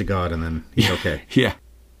prays to God and then he's okay. Yeah.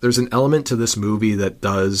 There's an element to this movie that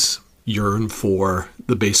does yearn for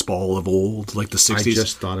the baseball of old, like the 60s. I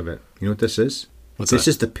just thought of it. You know what this is? This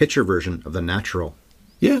is the pitcher version of The Natural.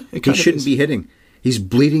 Yeah, it kind He shouldn't be hitting. He's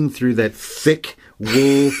bleeding through that thick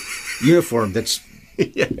wool uniform that's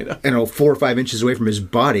 4 or 5 inches away from his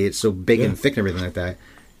body. It's so big and thick and everything like that.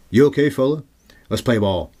 You okay, fella? Let's play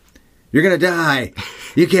ball. You're going to die.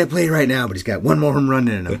 You can't play right now, but he's got one more home run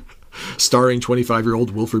in him. Starring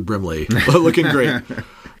 25-year-old Wilford Brimley. Looking great.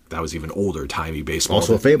 That was even older, timey baseball.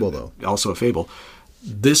 Also a fable, though. Also a fable.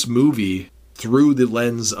 This movie, through the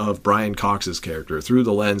lens of Brian Cox's character, through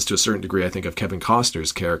the lens, to a certain degree, I think, of Kevin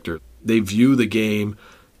Costner's character, they view the game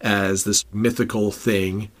as this mythical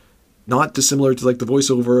thing, not dissimilar to like the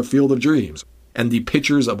voiceover of Field of Dreams. And the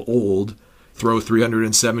pitchers of old throw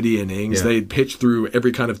 370 innings. Yeah. They pitch through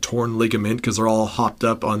every kind of torn ligament because they're all hopped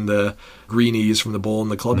up on the greenies from the bowl in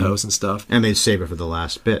the clubhouse and stuff. And they save it for the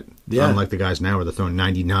last bit. Yeah. Unlike the guys now where they're throwing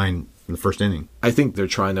 99 in the first inning. I think they're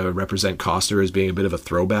trying to represent Costner as being a bit of a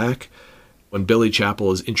throwback. When Billy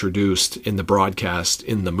Chappell is introduced in the broadcast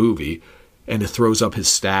in the movie and it throws up his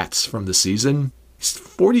stats from the season, he's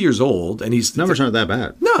 40 years old and he's... Numbers aren't that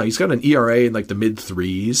bad. No, he's got an ERA in like the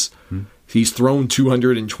mid-threes. He's thrown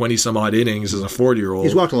 220 some odd innings as a 40-year-old.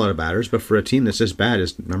 He's walked a lot of batters, but for a team that's this bad,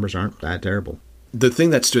 his numbers aren't that terrible. The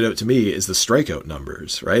thing that stood out to me is the strikeout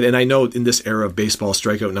numbers, right? And I know in this era of baseball,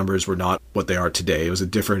 strikeout numbers were not what they are today. It was a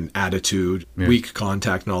different attitude. Yeah. Weak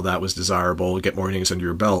contact and all that was desirable. Get more innings under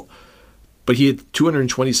your belt. But he had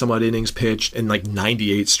 220 some odd innings pitched and like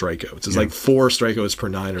 98 strikeouts. It's like 4 strikeouts per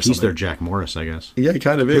 9 or something. He's their Jack Morris, I guess. Yeah, he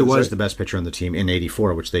kind of is. He was the best pitcher on the team in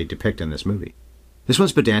 '84, which they depict in this movie. This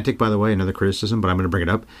one's pedantic, by the way, another criticism, but I'm going to bring it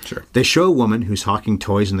up. Sure. They show a woman who's hawking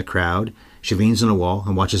toys in the crowd. She leans on a wall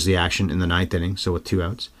and watches the action in the 9th inning, so with 2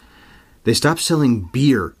 outs. They stop selling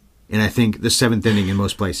beer in, I think, the 7th inning in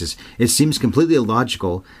most places. It seems completely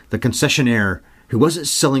illogical the concessionaire who wasn't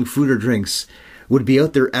selling food or drinks would be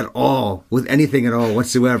out there at all with anything at all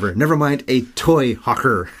whatsoever. Never mind a toy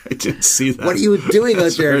hawker. I didn't see that. What are you doing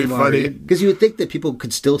out there anymore? Funny. Because you would think that people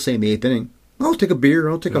could still say in the 8th inning, I'll take a beer,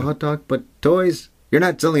 I'll take a hot dog, but toys, you're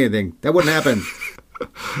not selling anything. That wouldn't happen.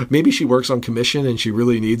 Maybe she works on commission and she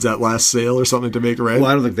really needs that last sale or something to make rent.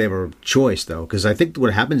 Well, I don't think they have a choice, though, because I think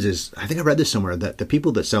what happens is, I think I read this somewhere, that the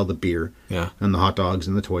people that sell the beer and the hot dogs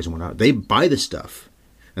and the toys and whatnot, they buy the stuff,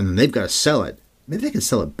 and then they've got to sell it. Maybe they can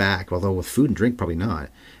sell it back, although with food and drink, probably not.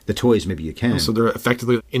 The toys, maybe you can. So they're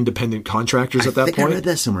effectively independent contractors at that point? I think I read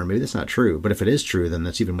that somewhere. Maybe that's not true, but if it is true, then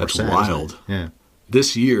that's even more sad. That's wild. Yeah.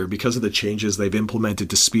 This year, because of the changes they've implemented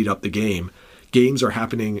to speed up the game, games are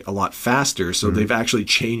happening a lot faster, so they've actually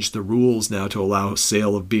changed the rules now to allow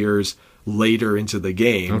sale of beers later into the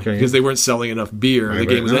game because they weren't selling enough beer. The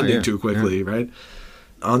game was ending too quickly, right?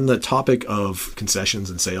 On the topic of concessions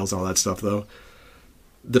and sales and all that stuff, though,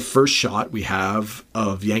 the first shot we have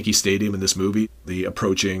of Yankee Stadium in this movie, the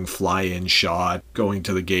approaching fly-in shot, going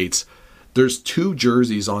to the gates, there's 2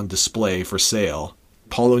 jerseys on display for sale.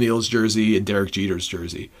 Paul O'Neill's jersey and Derek Jeter's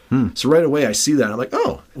jersey. So right away I see that. I'm like,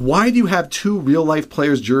 oh, why do you have 2 real-life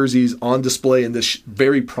players' jerseys on display in this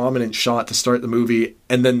very prominent shot to start the movie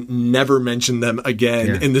and then never mention them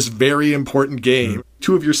again in this very important game?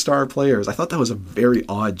 2 of your star players. I thought that was a very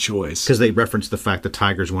odd choice. Because they referenced the fact the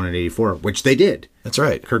Tigers won in 84, which they did. That's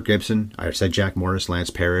right. Kirk Gibson, I said Jack Morris, Lance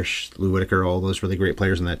Parrish, Lou Whitaker, all those really great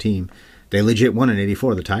players on that team. They legit won in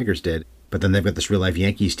 84, the Tigers did. But then they've got this real-life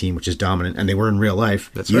Yankees team, which is dominant, and they were in real life,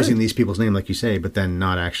 using these people's name, like you say, but then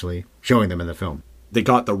not actually showing them in the film. They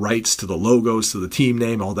got the rights to the logos, to the team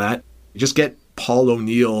name, all that. You just get Paul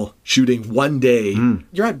O'Neill shooting one day.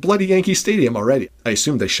 You're at bloody Yankee Stadium already. I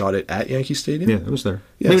assume they shot it at Yankee Stadium? Yeah, it was there.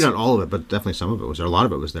 Yeah, maybe not all of it, but definitely some of it was there. A lot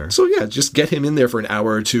of it was there. So yeah, just get him in there for an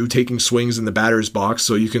hour or two, taking swings in the batter's box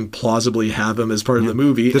so you can plausibly have him as part of the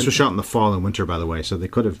movie. This was shot in the fall and winter, by the way, so they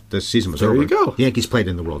could have, this season was over. There you go. The Yankees played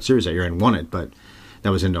in the World Series that year and won it, but that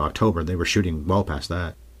was into October. They were shooting well past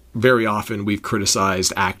that. Very often we've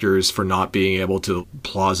criticized actors for not being able to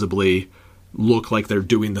plausibly look like they're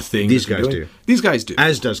doing the thing. These guys do. These guys do.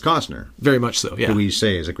 As does Costner. Very much so, yeah. Who we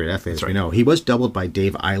say is a great athlete, as we know. He was doubled by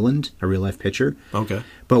Dave Island, a real-life pitcher. Okay.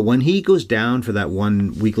 But when he goes down for that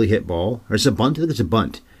one weakly hit ball, or it's a bunt, I think it's a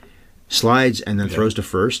bunt, slides and then throws to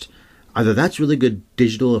first, either that's really good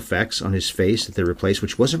digital effects on his face that they replaced,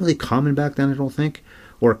 which wasn't really common back then, I don't think,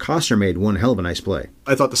 or Costner made one hell of a nice play.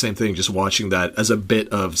 I thought the same thing, just watching that as a bit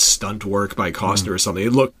of stunt work by Costner or something.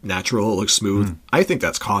 It looked natural, it looked smooth. I think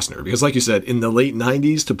that's Costner, because like you said, in the late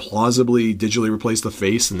 90s, to plausibly digitally replace the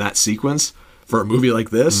face in that sequence for a movie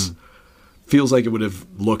like this, feels like it would have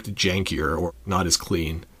looked jankier or not as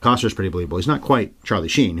clean. Costner's pretty believable. He's not quite Charlie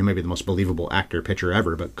Sheen, who may be the most believable actor-pitcher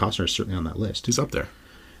ever, but Costner's certainly on that list. He's up there.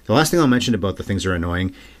 The last thing I'll mention about the things that are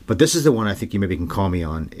annoying, but this is the one I think you maybe can call me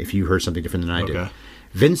on if you heard something different than I did.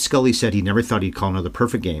 Vince Scully said he never thought he'd call another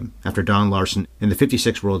perfect game after Don Larson in the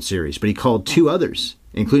 '56 World Series, but he called 2 others,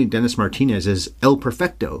 including Dennis Martinez as El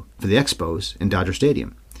Perfecto for the Expos in Dodger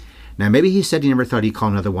Stadium. Now, maybe he said he never thought he'd call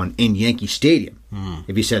another one in Yankee Stadium.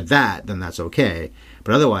 If he said that, then that's okay.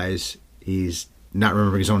 But otherwise, he's not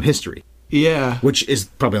remembering his own history. Yeah. Which is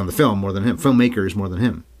probably on the film more than him. Filmmakers more than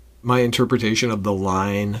him. My interpretation of the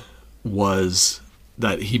line was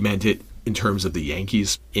that he meant it in terms of the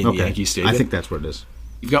Yankees in Yankee Stadium. I think that's what it is.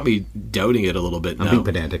 You've got me doubting it a little bit now. I'm being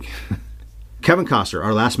pedantic. Kevin Costner,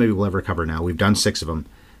 our last movie we'll ever cover now. We've done 6 of them.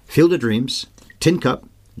 Field of Dreams, Tin Cup,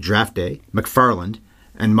 Draft Day, McFarland,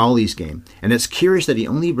 and Molly's Game. And it's curious that he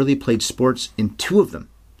only really played sports in 2 of them.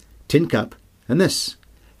 Tin Cup and this.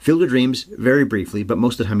 Field of Dreams, very briefly, but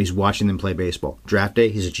most of the time he's watching them play baseball. Draft Day,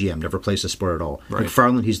 he's a GM, never plays the sport at all. Right.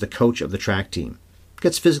 McFarland, he's the coach of the track team.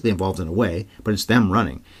 Gets physically involved in a way, but it's them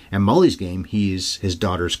running. And Molly's Game, he's his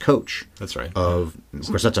daughter's coach. That's right. Of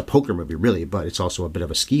course, that's a poker movie, really, but it's also a bit of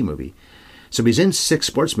a ski movie. So he's in 6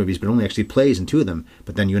 sports movies, but only actually plays in 2 of them.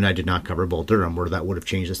 But then you and I did not cover Bull Durham, where that would have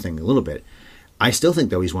changed this thing a little bit. I still think,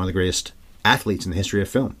 though, he's one of the greatest athletes in the history of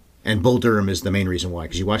film. And Bull Durham is the main reason why,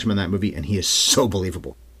 because you watch him in that movie, and he is so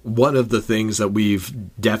believable. One of the things that we've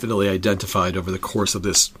definitely identified over the course of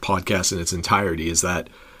this podcast in its entirety is that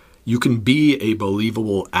you can be a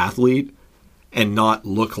believable athlete and not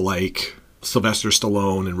look like Sylvester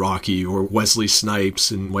Stallone in Rocky or Wesley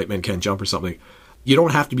Snipes in White Men Can't Jump or something. You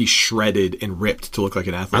don't have to be shredded and ripped to look like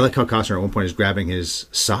an athlete. I like how Costner at one point is grabbing his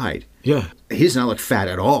side. Yeah. He does not look fat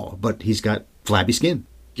at all, but he's got flabby skin.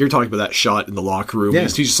 You're talking about that shot in the locker room. Yeah.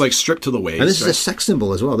 He's just like stripped to the waist. And this is a sex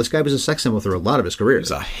symbol as well. This guy was a sex symbol through a lot of his career.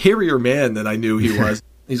 He's a hairier man than I knew he was.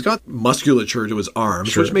 He's got musculature to his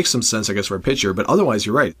arms, which makes some sense, I guess, for a pitcher. But otherwise,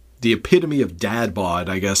 you're right. The epitome of dad bod,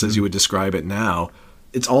 I guess, as you would describe it now.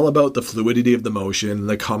 It's all about the fluidity of the motion,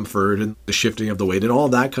 the comfort, and the shifting of the weight, and all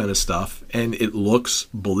that kind of stuff. And it looks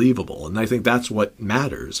believable. And I think that's what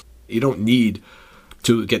matters. You don't need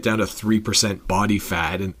to get down to 3% body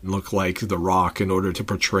fat and look like The Rock in order to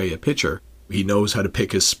portray a pitcher. He knows how to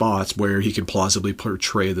pick his spots where he can plausibly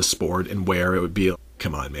portray the sport and where it would be,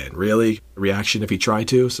 come on, man, really? Reaction if he tried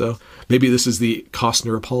to? So maybe this is the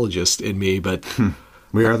Costner apologist in me, but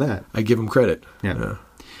we are that. I give him credit. Yeah.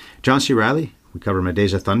 John C. Reilly, we covered him in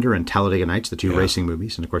Days of Thunder and Talladega Nights, the 2 racing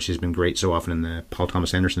movies. And, of course, he's been great so often in the Paul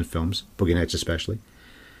Thomas Anderson films, Boogie Nights especially.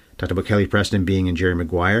 Talked about Kelly Preston being in Jerry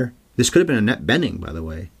Maguire. This could have been Annette Bening, by the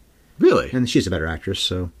way. Really? And she's a better actress,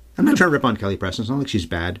 so I'm not trying to rip on Kelly Preston. It's not like she's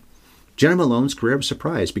bad. Jenna Malone's career, I was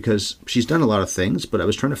surprised because she's done a lot of things, but I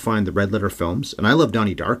was trying to find the Red Letter films, and I love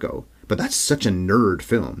Donnie Darko, but that's such a nerd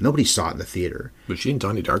film. Nobody saw it in the theater. Was she in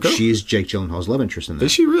Donnie Darko? She's Jake Gyllenhaal's love interest in that.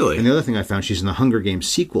 Is she really? And the other thing I found, she's in the Hunger Games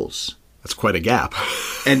sequels. That's quite a gap.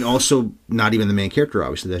 And also not even the main character,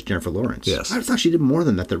 obviously. That's Jennifer Lawrence. Yes. I thought she did more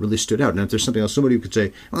than that really stood out. And if there's something else, somebody who could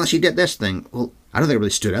say, well, she did this thing. Well, I don't think it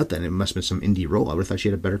really stood out then. It must have been some indie role. I would have thought she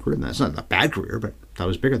had a better career than that. It's not a bad career, but I thought it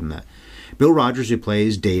was bigger than that. Bill Rogers, who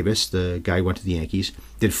plays Davis, the guy who went to the Yankees,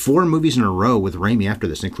 did 4 movies in a row with Raimi after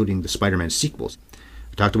this, including the Spider-Man sequels.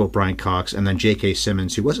 I talked about Brian Cox, and then J.K.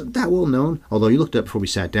 Simmons, who wasn't that well known, although you looked up before we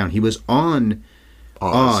sat down. He was on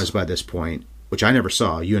Oz by this point, which I never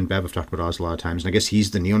saw. You and Bev have talked about Oz a lot of times, and I guess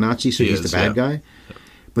he's the neo-Nazi, so he's the bad guy.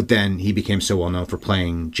 But then he became so well known for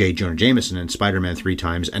playing J. Jonah Jameson in Spider-Man 3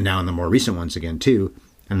 times, and now in the more recent ones again, too.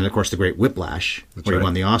 And then, of course, the great Whiplash, where he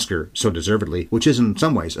won the Oscar so deservedly, which is in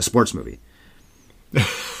some ways a sports movie. This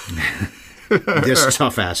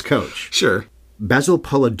tough-ass coach. Sure. Basil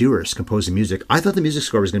Poledouris composed the music. I thought the music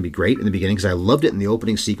score was going to be great in the beginning because I loved it in the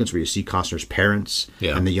opening sequence where you see Costner's parents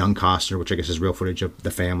and the young Costner, which I guess is real footage of the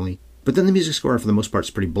family. But then the music score, for the most part,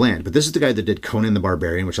 is pretty bland. But this is the guy that did Conan the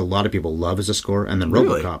Barbarian, which a lot of people love as a score, and then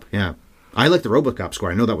RoboCop. Yeah. I like the RoboCop score.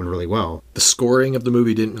 I know that one really well. The scoring of the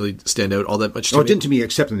movie didn't really stand out all that much to me. It didn't to me,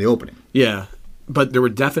 except in the opening. Yeah. But there were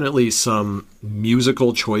definitely some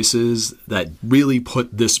musical choices that really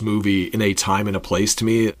put this movie in a time and a place to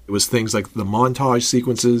me. It was things like the montage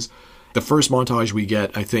sequences. The first montage we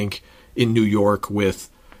get, I think, in New York with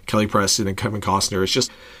Kelly Preston and Kevin Costner, it's just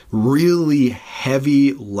really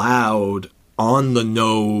heavy, loud, on the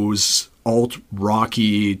nose,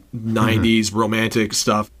 alt-rocky, 90s romantic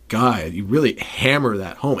stuff. God, you really hammer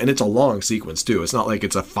that home. And it's a long sequence, too. It's not like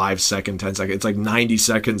it's a 5-second, 10-second. It's like 90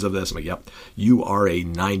 seconds of this. I'm like, yep, you are a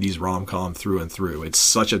 90s rom-com through and through. It's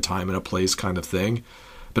such a time and a place kind of thing.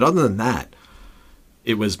 But other than that,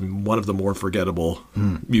 it was one of the more forgettable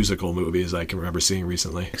musical movies I can remember seeing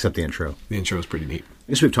recently. Except the intro. The intro is pretty neat.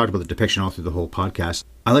 I guess we've talked about the depiction all through the whole podcast.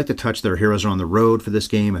 I like the touch that our heroes are on the road for this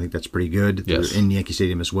game. I think that's pretty good. Yes. They're in Yankee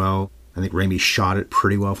Stadium as well. I think Raimi shot it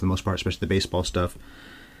pretty well for the most part, especially the baseball stuff.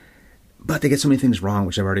 But they get so many things wrong,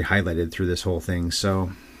 which I've already highlighted through this whole thing.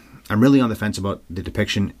 So I'm really on the fence about the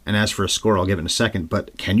depiction. And as for a score, I'll give it in a second.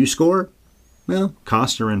 But can you score? Well,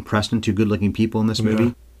 Costner and Preston, 2 good-looking people in this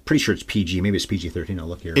movie. Pretty sure it's PG. Maybe it's PG-13. I'll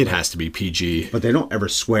look here. It has to be PG. But they don't ever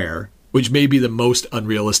swear. Which may be the most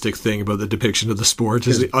unrealistic thing about the depiction of the sport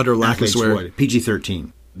is the utter lack of swearing.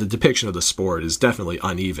 PG-13. The depiction of the sport is definitely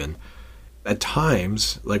uneven. At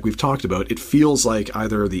times, like we've talked about, it feels like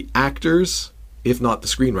either the actors, if not the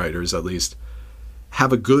screenwriters at least,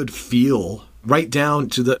 have a good feel right down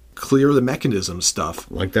to the clear the mechanism stuff.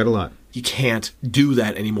 Like that a lot. You can't do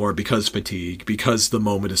that anymore because fatigue, because the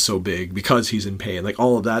moment is so big, because he's in pain, like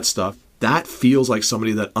all of that stuff. That feels like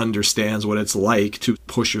somebody that understands what it's like to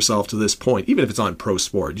push yourself to this point, even if it's on pro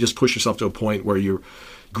sport. You just push yourself to a point where you're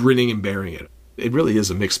grinning and bearing it. It really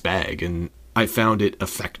is a mixed bag, and I found it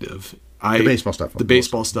effective. The baseball stuff. The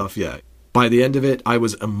baseball stuff, yeah. By the end of it, I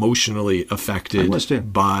was emotionally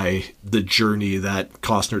affected by the journey that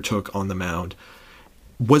Costner took on the mound.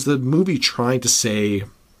 Was the movie trying to say,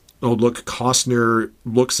 oh, look, Costner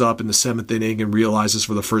looks up in the 7th inning and realizes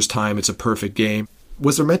for the first time it's a perfect game?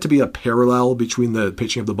 Was there meant to be a parallel between the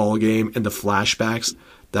pitching of the ball game and the flashbacks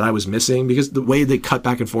that I was missing? Because the way they cut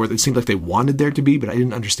back and forth, it seemed like they wanted there to be, but I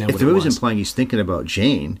didn't understand what it was. If the movie's implying he's thinking about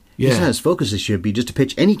Jane, he's not as focused as should be just to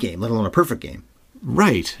pitch any game, let alone a perfect game.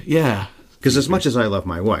 Right, yeah. Because as much as I love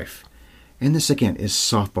my wife, and this again is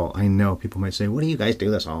softball, I know people might say, what do you guys do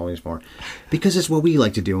this always for? Because it's what we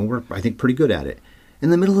like to do, and we're, I think, pretty good at it. In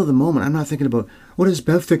the middle of the moment, I'm not thinking about, what does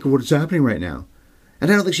Bev think of what's happening right now? And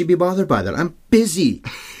I don't think she'd be bothered by that. I'm busy.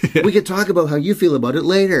 We could talk about how you feel about it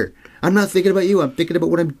later. I'm not thinking about you. I'm thinking about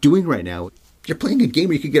what I'm doing right now. You're playing a game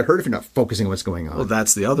where you could get hurt if you're not focusing on what's going on. Well,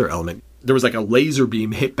 that's the other element. There was like a laser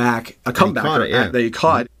beam hit back, a comeback that he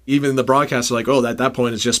caught. Even the broadcasts are like, oh, at that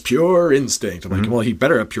point it's just pure instinct. I'm like, well, he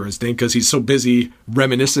better have pure instinct because he's so busy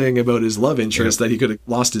reminiscing about his love interest that he could have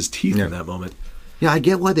lost his teeth in that moment. Yeah, I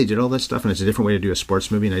get why they did all that stuff, and it's a different way to do a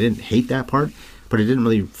sports movie, and I didn't hate that part, but it didn't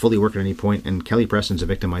really fully work at any point, and Kelly Preston's a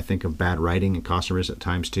victim, I think, of bad writing, and Costner is at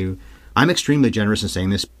times, too. I'm extremely generous in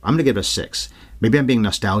saying this. I'm going to give it a 6. Maybe I'm being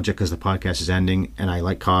nostalgic because the podcast is ending, and I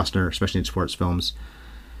like Costner, especially in sports films.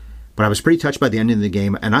 But I was pretty touched by the ending of the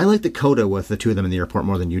game, and I like the coda with the two of them in the airport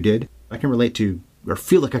more than you did. I can relate to, or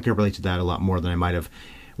feel like I can relate to that a lot more than I might have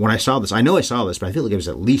when I saw this. I know I saw this, but I feel like it was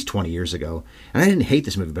at least 20 years ago. And I didn't hate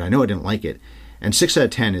this movie, but I know I didn't like it. And 6 out of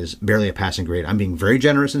 10 is barely a passing grade. I'm being very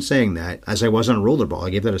generous in saying that, as I was on Rollerball. I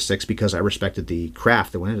gave that a 6 because I respected the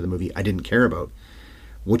craft that went into the movie I didn't care about.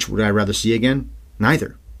 Which would I rather see again?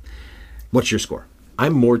 Neither. What's your score?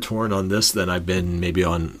 I'm more torn on this than I've been maybe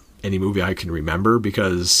on any movie I can remember,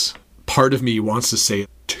 because part of me wants to say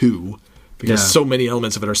 2 because so many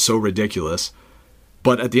elements of it are so ridiculous.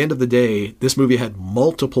 But at the end of the day, this movie had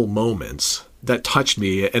multiple moments that touched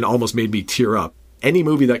me and almost made me tear up. Any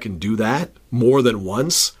movie that can do that more than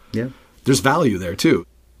once, there's value there too.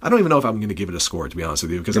 I don't even know if I'm going to give it a score, to be honest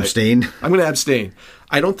with you. Because Abstain? I'm going to abstain.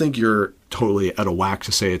 I don't think you're totally out of whack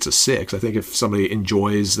to say it's a 6. I think if somebody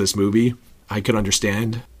enjoys this movie, I could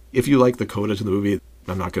understand. If you like the coda to the movie,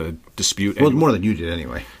 I'm not going to dispute it. Well, more than you did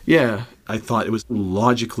anyway. Yeah, I thought it was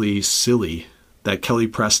logically silly that Kelly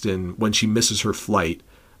Preston, when she misses her flight,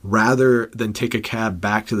 rather than take a cab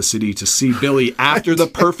back to the city to see Billy after the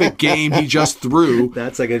perfect game he just threw.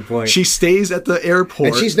 That's a good point. She stays at the airport.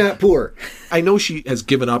 And she's not poor. I know she has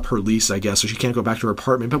given up her lease, I guess, so she can't go back to her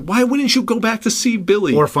apartment, but why wouldn't you go back to see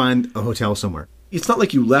Billy? Or find a hotel somewhere. It's not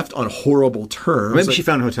like you left on horrible terms. Maybe she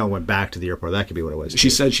found a hotel and went back to the airport. That could be what it was. She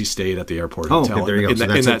said she stayed at the airport hotel hotel there you go.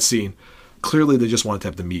 in that scene. Clearly, they just wanted to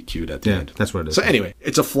have the meet cute at the end. That's what it is. So anyway,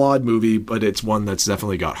 it's a flawed movie, but it's one that's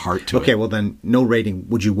definitely got heart to it. Okay, well then, no rating.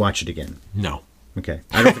 Would you watch it again? No. Okay.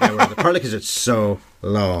 I don't think I would. Partly because it's so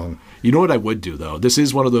long. You know what I would do, though? This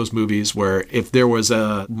is one of those movies where if there was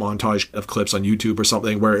a montage of clips on YouTube or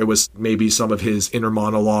something where it was maybe some of his inner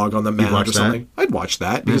monologue on the mound or something, I'd watch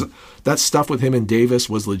that. Because that stuff with him and Davis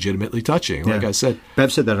was legitimately touching, like I said.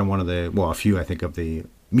 Bev said that on one of the, a few, I think, of the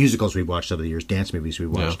musicals we watched over the years, dance movies we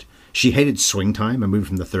watched. Yeah. She hated Swing Time, a movie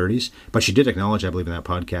from the 30s, but she did acknowledge, I believe, in that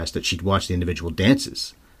podcast that she'd watch the individual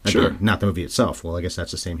dances. Sure. Not the movie itself. Well, I guess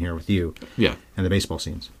that's the same here with you. Yeah. And the baseball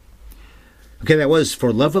scenes. Okay, that was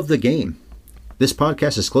For Love of the Game. This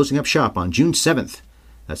podcast is closing up shop on June 7th.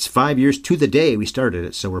 That's 5 years to the day we started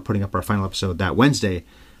it, so we're putting up our final episode that Wednesday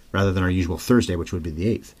rather than our usual Thursday, which would be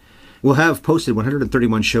the 8th. We'll have posted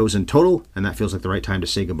 131 shows in total, and that feels like the right time to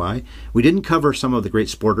say goodbye. We didn't cover some of the great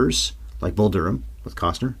sporters, like Bull Durham with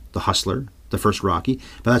Costner, The Hustler, the first Rocky,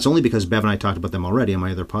 but that's only because Bev and I talked about them already on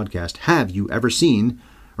my other podcast, Have You Ever Seen,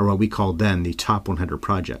 or what we called then the Top 100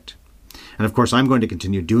 Project. And of course, I'm going to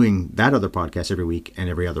continue doing that other podcast every week and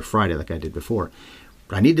every other Friday like I did before.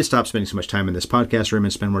 But I need to stop spending so much time in this podcast room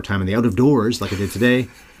and spend more time in the out of doors like I did today.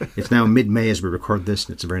 It's now mid-May as we record this,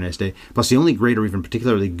 and it's a very nice day. Plus, the only great or even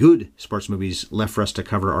particularly good sports movies left for us to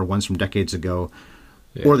cover are ones from decades ago,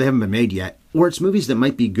 or they haven't been made yet, or it's movies that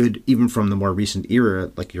might be good even from the more recent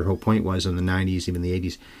era, like your whole point was in the 90s, even the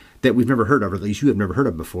 80s, that we've never heard of, or at least you have never heard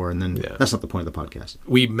of before, and then that's not the point of the podcast.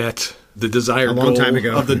 We met the desired a long goal time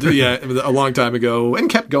ago. of a long time ago, and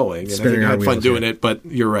kept going, and I think I had fun doing it, but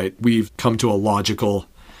you're right. We've come to a logical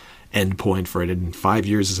end point for it, and 5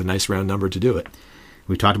 years is a nice round number to do it.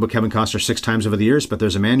 We've talked about Kevin Costner 6 times over the years, but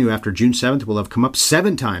there's a man who after June 7th will have come up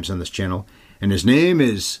 7 times on this channel, and his name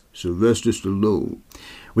is Sylvester Stallone.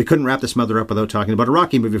 We couldn't wrap this mother up without talking about a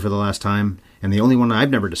Rocky movie for the last time, and the only one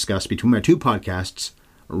I've never discussed between my 2 podcasts,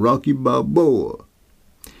 Rocky Balboa.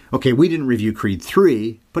 Okay, we didn't review Creed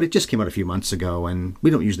 3, but it just came out a few months ago, and we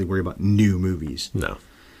don't usually worry about new movies. No.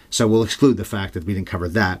 So we'll exclude the fact that we didn't cover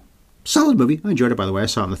that. Solid movie. I enjoyed it, by the way. I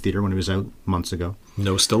saw it in the theater when it was out months ago.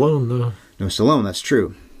 No Stallone, though. No Stallone, that's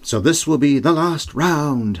true. So this will be the last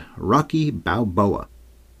round, Rocky Balboa.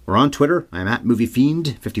 We're on Twitter. I'm at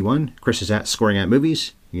MovieFiend51. Chris is at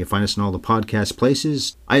ScoringAtMovies. You can find us in all the podcast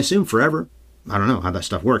places. I assume forever. I don't know how that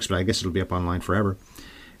stuff works, but I guess it'll be up online forever.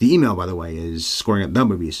 The email, by the way, is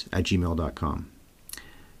scoringatthemovies@gmail.com.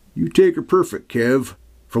 You take her perfect, Kev.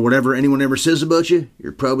 For whatever anyone ever says about you,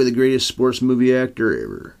 you're probably the greatest sports movie actor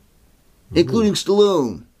ever. Including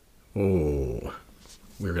Stallone. Oh.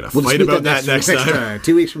 We're going to fight about that next time.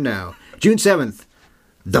 2 weeks from now. June 7th,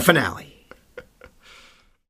 the finale.